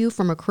with you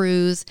from a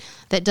cruise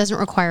that doesn't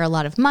require a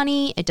lot of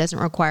money. It doesn't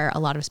require a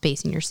lot of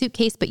space in your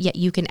suitcase, but yet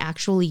you can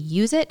actually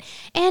use it.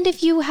 And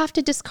if you have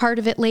to discard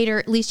of it later,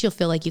 at least you'll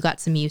feel like you got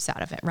some use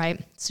out of it,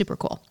 right? Super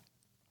cool.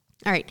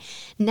 All right.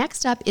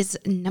 Next up is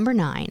number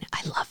 9.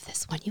 I love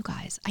this one, you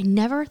guys. I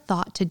never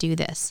thought to do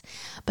this,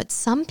 but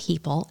some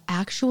people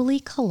actually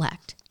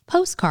collect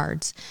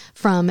postcards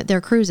from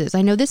their cruises.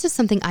 I know this is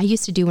something I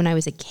used to do when I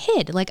was a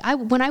kid. Like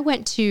when I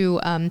went to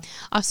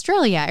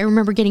Australia, I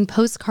remember getting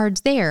postcards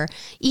there.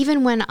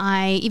 Even when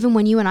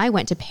you and I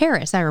went to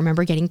Paris, I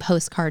remember getting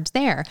postcards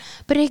there.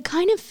 But it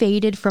kind of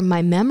faded from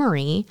my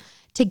memory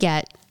to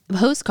get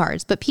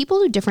postcards, but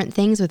people do different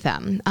things with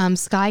them.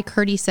 Sky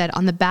Curdy said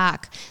on the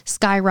back,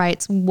 Sky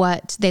writes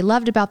what they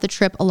loved about the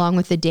trip along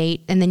with the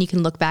date, and then you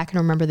can look back and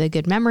remember the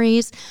good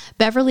memories.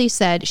 Beverly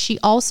said she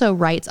also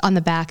writes on the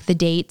back the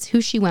dates,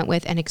 who she went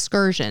with, and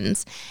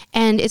excursions.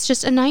 And it's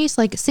just a nice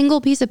like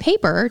single piece of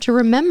paper to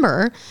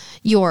remember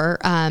your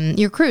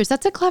cruise.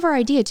 That's a clever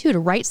idea too, to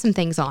write some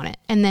things on it.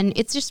 And then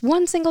it's just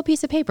one single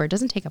piece of paper. It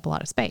doesn't take up a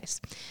lot of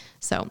space.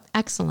 So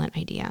excellent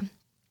idea.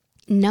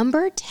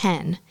 Number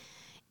 10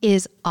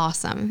 is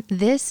awesome.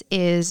 This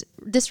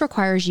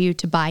requires you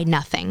to buy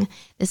nothing.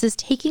 This is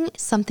taking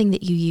something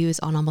that you use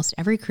on almost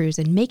every cruise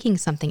and making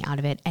something out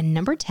of it. And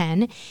number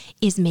 10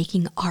 is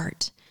making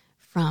art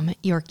from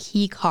your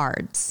key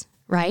cards,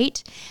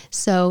 right?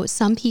 So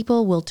some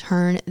people will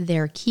turn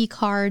their key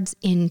cards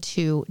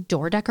into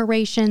door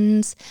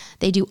decorations.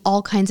 They do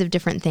all kinds of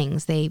different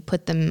things. They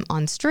put them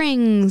on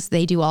strings.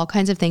 They do all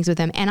kinds of things with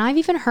them. And I've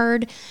even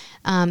heard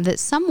that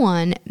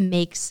someone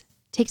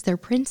takes their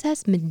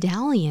princess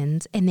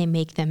medallions and they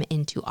make them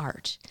into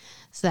art.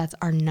 So that's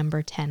our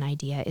number 10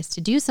 idea, is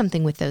to do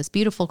something with those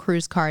beautiful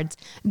cruise cards.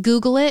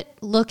 Google it,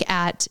 look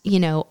at,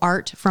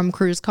 art from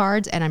cruise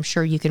cards, and I'm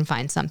sure you can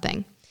find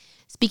something.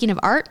 Speaking of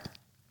art,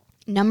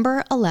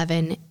 number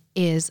 11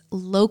 is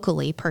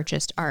locally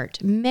purchased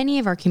art. Many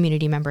of our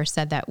community members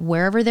said that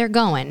wherever they're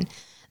going,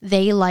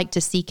 they like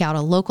to seek out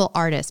a local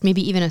artist,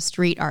 maybe even a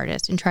street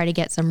artist, and try to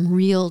get some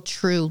real,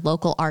 true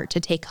local art to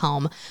take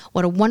home.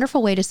 What a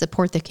wonderful way to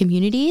support the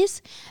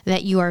communities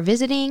that you are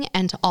visiting,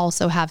 and to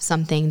also have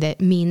something that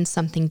means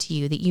something to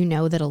you, that you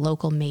know that a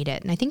local made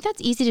it. And I think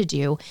that's easy to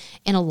do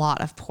in a lot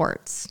of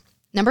ports.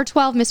 Number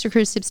 12, Mr.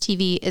 Cruise Tips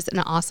TV, is an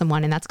awesome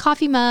one, and that's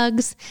coffee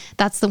mugs.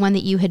 That's the one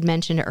that you had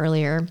mentioned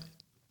earlier.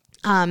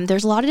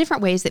 There's a lot of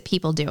different ways that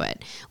people do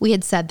it. We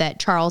had said that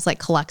Charles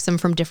collects them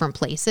from different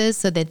places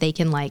so that they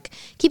can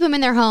keep them in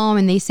their home,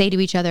 and they say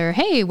to each other,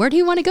 hey, where do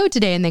you want to go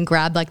today? And then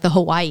grab the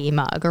Hawaii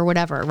mug or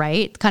whatever,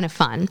 right? It's kind of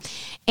fun.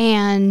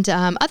 And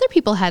other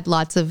people had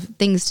lots of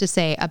things to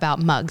say about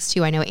mugs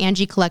too. I know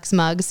Angie collects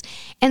mugs,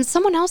 and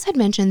someone else had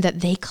mentioned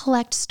that they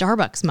collect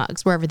Starbucks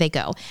mugs wherever they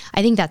go.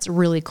 I think that's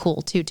really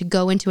cool too, to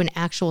go into an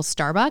actual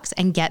Starbucks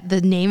and get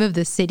the name of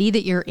the city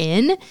that you're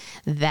in.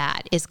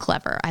 That is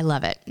clever. I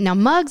love it. Now,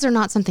 mugs are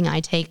not something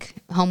I take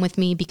home with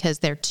me because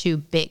they're too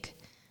big.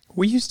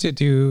 We used to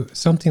do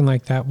something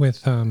like that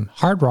with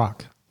Hard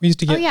Rock. We used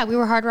to get... we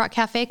were Hard Rock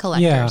Cafe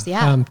collectors.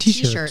 Yeah.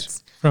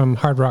 T-shirts from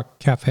Hard Rock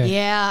Cafe.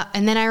 Yeah.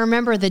 And then I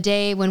remember the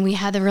day when we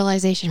had the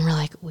realization, we're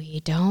like,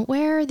 we don't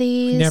wear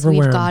these.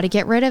 We've got to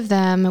get rid of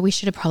them. We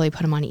should have probably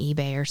put them on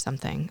eBay or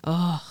something.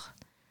 Oh,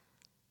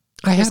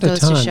 I had a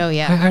ton. To show,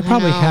 I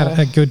probably had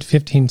a good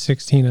 15,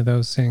 16 of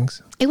those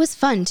things. It was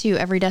fun too.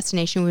 Every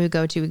destination we would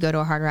go to, we'd go to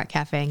a Hard Rock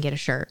Cafe and get a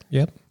shirt.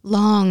 Yep.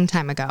 Long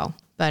time ago,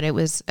 but it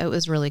was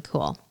really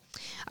cool.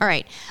 All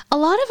right. A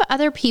lot of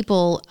other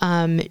people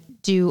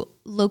do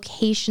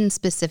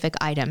location-specific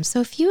items.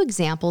 So a few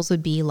examples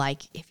would be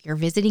if you're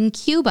visiting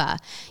Cuba,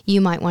 you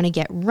might want to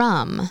get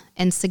rum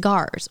and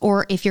cigars.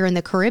 Or if you're in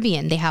the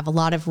Caribbean, they have a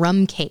lot of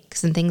rum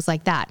cakes and things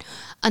like that.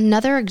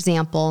 Another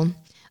example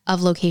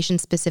of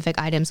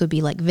location-specific items would be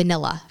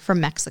vanilla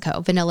from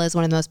Mexico. Vanilla is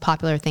one of the most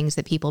popular things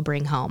that people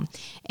bring home,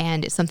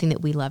 and it's something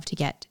that we love to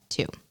get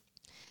too.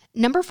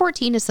 Number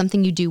 14 is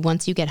something you do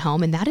once you get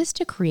home, and that is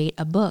to create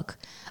a book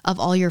of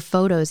all your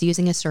photos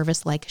using a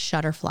service like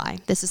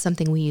Shutterfly. This is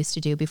something we used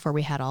to do before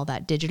we had all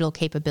that digital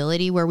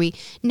capability, where we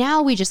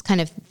just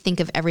kind of think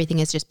of everything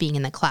as just being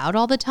in the cloud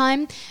all the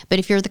time. But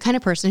if you're the kind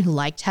of person who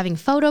liked having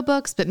photo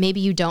books, but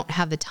maybe you don't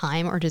have the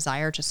time or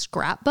desire to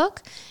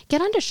scrapbook,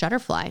 get onto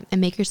Shutterfly and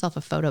make yourself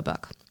a photo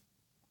book.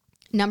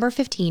 Number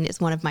 15 is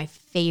one of my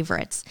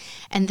favorites,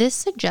 and this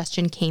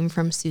suggestion came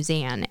from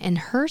Suzanne, and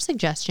her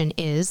suggestion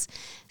is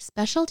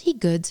specialty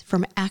goods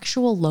from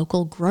actual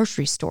local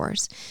grocery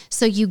stores.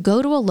 So you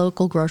go to a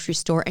local grocery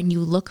store and you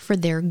look for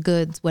their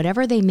goods,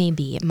 whatever they may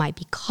be. It might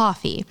be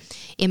coffee,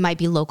 it might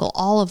be local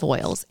olive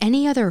oils,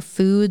 any other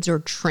foods or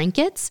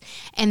trinkets,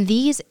 and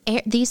these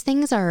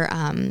things are,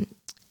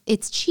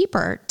 it's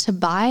cheaper to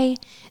buy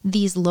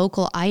these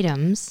local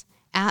items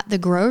at the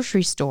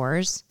grocery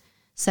stores,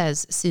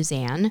 says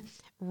Suzanne,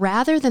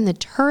 rather than the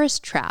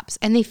tourist traps.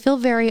 And they feel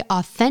very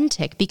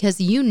authentic because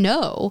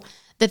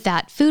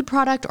that food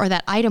product or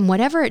that item,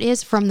 whatever it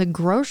is from the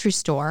grocery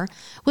store,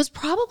 was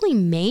probably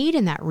made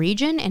in that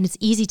region, and it's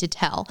easy to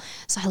tell.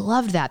 So I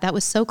loved that. That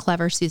was so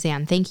clever,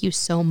 Suzanne. Thank you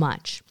so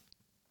much.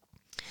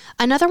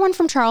 Another one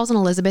from Charles and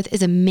Elizabeth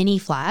is a mini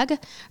flag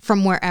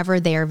from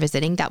wherever they are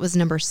visiting. That was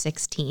number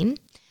 16.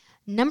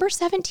 Number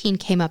 17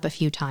 came up a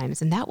few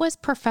times, and that was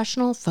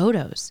professional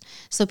photos.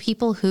 So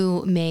people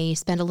who may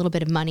spend a little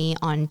bit of money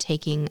on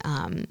taking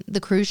the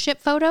cruise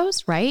ship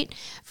photos, right,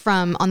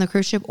 from on the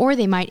cruise ship, or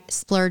they might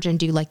splurge and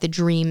do like the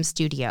Dream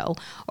Studio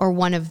or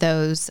one of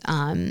those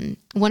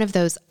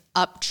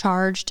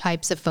upcharge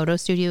types of photo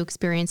studio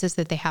experiences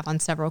that they have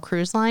on several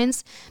cruise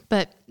lines,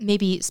 but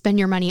maybe spend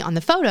your money on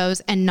the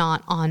photos and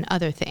not on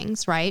other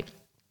things, right?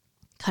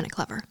 Kind of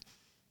clever.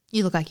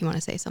 You look like you want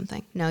to say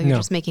something. No, you're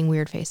just making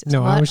weird faces.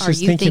 No, what I was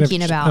just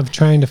thinking about? Of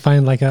trying to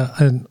find like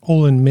an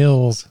Olin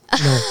Mills,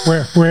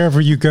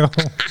 wherever you go.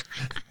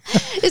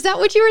 Is that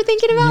what you were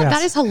thinking about? Yes.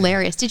 That is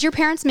hilarious. Did your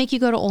parents make you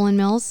go to Olin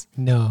Mills?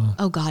 No.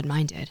 Oh God,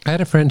 mine did. I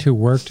had a friend who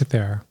worked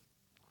there.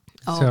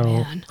 Oh so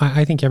man.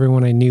 I think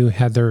everyone I knew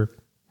had their,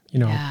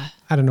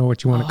 I don't know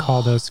what you want to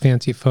call those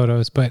fancy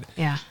photos, but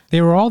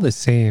they were all the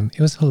same.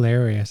 It was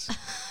hilarious.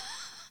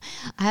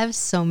 I have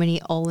so many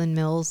Olin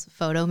Mills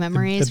photo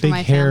memories the from my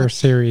big hair family.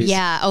 series.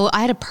 Yeah. Oh, I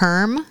had a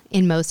perm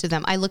in most of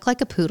them. I look like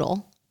a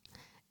poodle.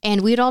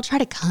 And we'd all try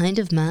to kind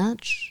of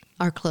match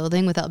our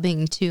clothing without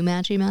being too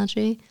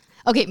matchy-matchy.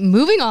 Okay,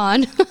 moving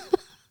on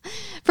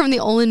from the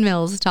Olin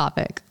Mills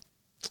topic.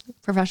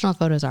 Professional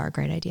photos are a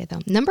great idea, though.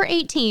 Number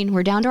 18,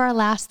 we're down to our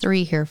last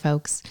 3 here,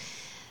 folks.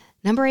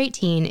 Number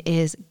 18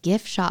 is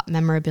gift shop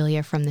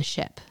memorabilia from the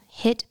ship.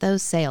 Hit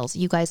those sales.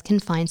 You guys can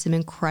find some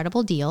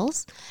incredible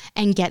deals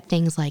and get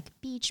things like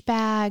beach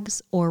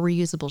bags or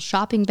reusable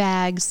shopping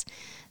bags,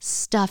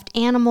 stuffed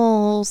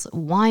animals,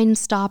 wine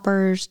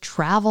stoppers,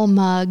 travel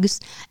mugs,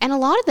 and a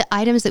lot of the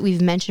items that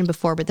we've mentioned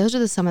before, but those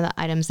are some of the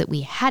items that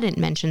we hadn't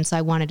mentioned, so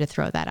I wanted to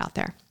throw that out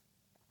there.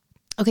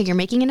 Okay, you're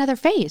making another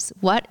face.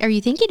 What are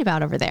you thinking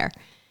about over there?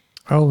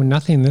 Oh,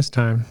 nothing this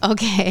time.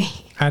 Okay.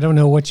 I don't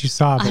know what you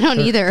saw. But I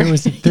don't either.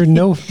 There's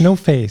no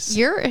face.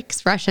 Your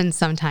expressions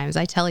sometimes,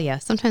 I tell you,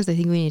 sometimes I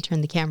think we need to turn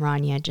the camera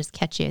on you and just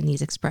catch you in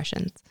these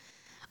expressions.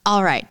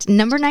 All right.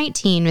 Number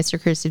 19, Mr.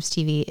 Cruise Tips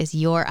TV, is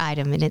your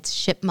item, and it's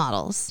ship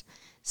models.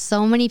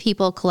 So many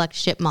people collect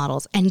ship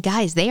models, and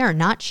guys, they are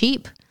not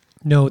cheap.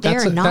 No,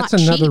 that's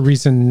another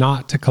reason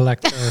not to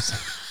collect those.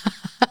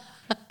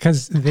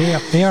 Because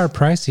they are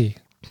pricey.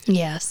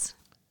 Yes.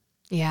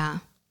 Yeah.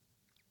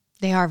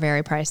 They are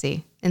very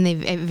pricey, and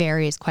it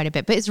varies quite a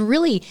bit. But it's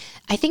really,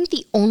 I think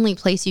the only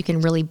place you can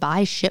really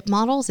buy ship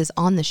models is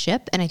on the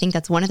ship. And I think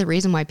that's one of the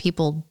reasons why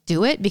people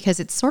do it,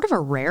 because it's sort of a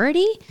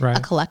rarity, right.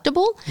 A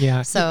collectible.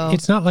 Yeah. So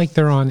it's not like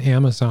they're on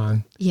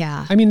Amazon.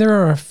 Yeah. I mean, there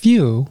are a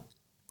few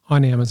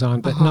on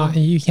Amazon, but not,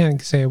 you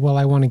can't say, well,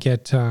 I want to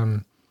get,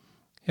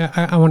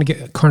 I want to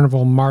get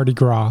Carnival Mardi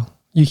Gras.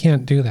 You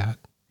can't do that.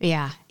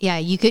 Yeah. Yeah.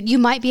 You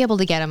might be able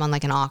to get them on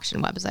like an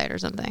auction website or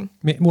something.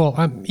 Well,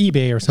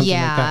 eBay or something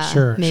like that.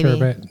 Sure. Maybe.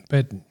 Sure.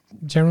 But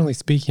generally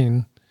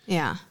speaking.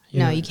 Yeah.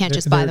 No, you can't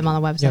just buy them on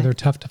the website. Yeah. They're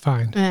tough to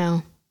find.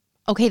 No.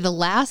 Okay. The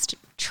last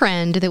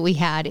trend that we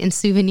had in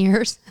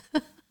souvenirs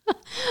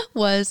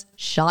was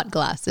shot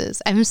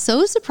glasses. I'm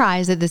so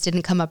surprised that this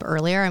didn't come up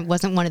earlier and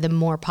wasn't one of the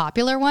more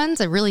popular ones.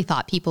 I really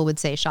thought people would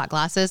say shot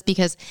glasses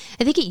because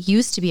I think it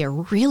used to be a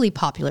really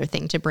popular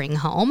thing to bring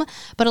home.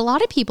 But a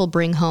lot of people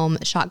bring home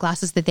shot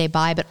glasses that they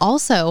buy, but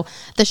also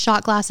the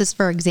shot glasses,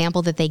 for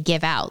example, that they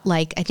give out.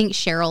 Like I think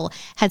Cheryl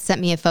had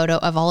sent me a photo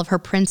of all of her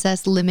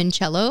Princess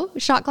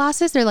Limoncello shot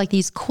glasses. They're like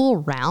these cool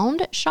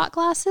round shot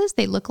glasses.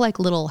 They look like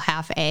little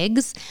half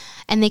eggs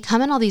and they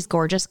come in all these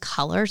gorgeous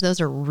colors.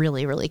 Those are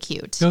really, really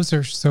cute. Those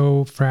are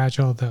so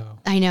fragile, though.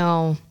 I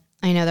know.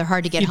 They're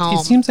hard to get home.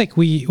 It seems like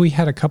we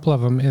had a couple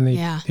of them, and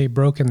they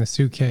broke in the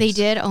suitcase. They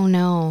did? Oh,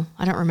 no.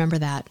 I don't remember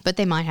that, but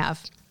they might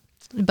have.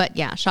 But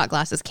yeah, shot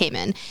glasses came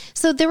in.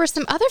 So there were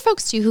some other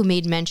folks too who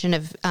made mention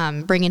of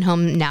bringing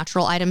home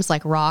natural items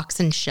like rocks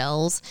and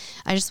shells.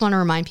 I just want to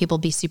remind people,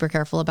 be super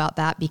careful about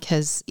that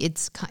because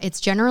it's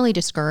generally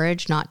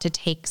discouraged not to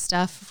take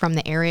stuff from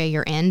the area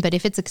you're in. But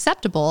if it's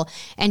acceptable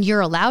and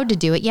you're allowed to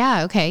do it,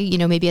 yeah, okay,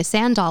 maybe a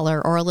sand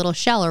dollar or a little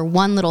shell or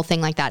one little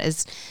thing like that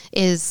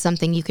is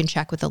something you can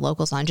check with the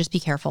locals on. Just be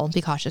careful,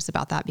 be cautious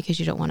about that because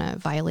you don't want to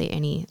violate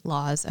any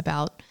laws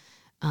about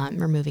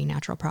removing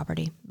natural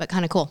property. But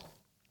kind of cool.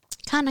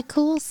 Kind of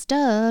cool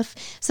stuff.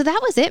 So that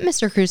was it,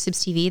 Mr. Cruise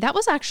Tips TV. That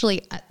was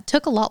actually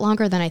took a lot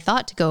longer than I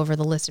thought to go over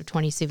the list of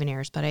 20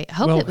 souvenirs, but I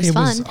hope it was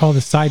fun. Was all the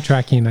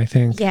sidetracking, I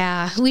think.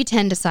 Yeah, we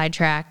tend to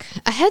sidetrack.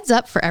 A heads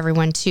up for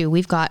everyone too.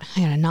 I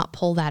gotta not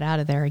pull that out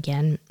of there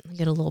again. I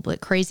get a little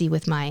bit crazy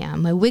with my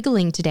my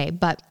wiggling today,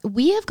 but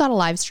we have got a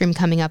live stream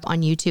coming up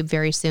on YouTube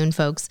very soon,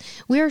 folks.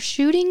 We are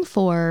shooting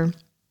for,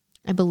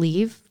 I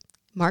believe,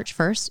 March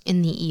 1st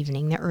in the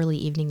evening, the early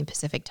evening in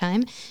Pacific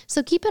time.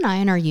 So keep an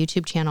eye on our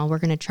YouTube channel. We're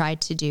going to try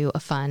to do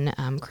a fun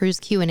cruise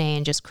Q&A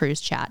and just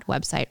cruise chat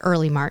website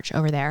early March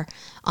over there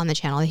on the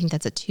channel. I think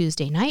that's a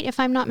Tuesday night, if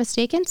I'm not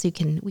mistaken. So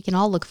we can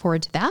all look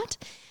forward to that.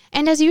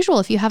 And as usual,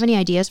 if you have any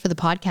ideas for the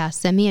podcast,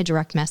 send me a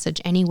direct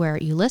message anywhere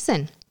you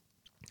listen.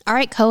 All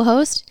right,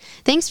 co-host,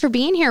 thanks for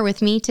being here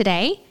with me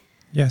today.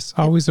 Yes,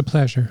 always a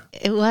pleasure.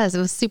 It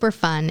was super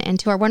fun. And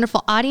to our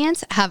wonderful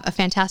audience, have a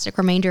fantastic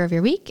remainder of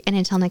your week. And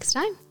until next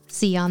time,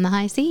 see you on the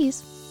high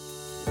seas.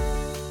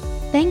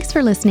 Thanks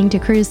for listening to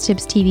Cruise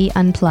Tips TV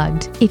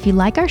Unplugged. If you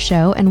like our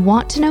show and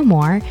want to know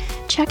more,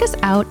 check us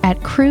out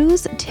at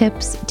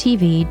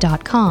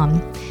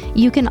cruisetipstv.com.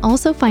 You can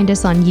also find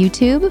us on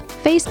YouTube,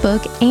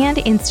 Facebook, and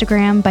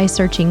Instagram by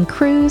searching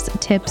Cruise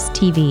Tips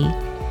TV.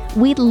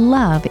 We'd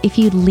love if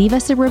you'd leave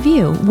us a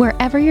review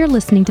wherever you're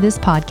listening to this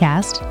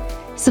podcast,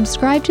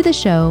 subscribe to the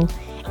show,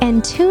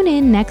 and tune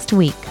in next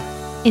week.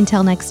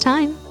 Until next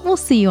time, we'll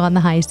see you on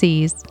the high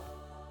seas.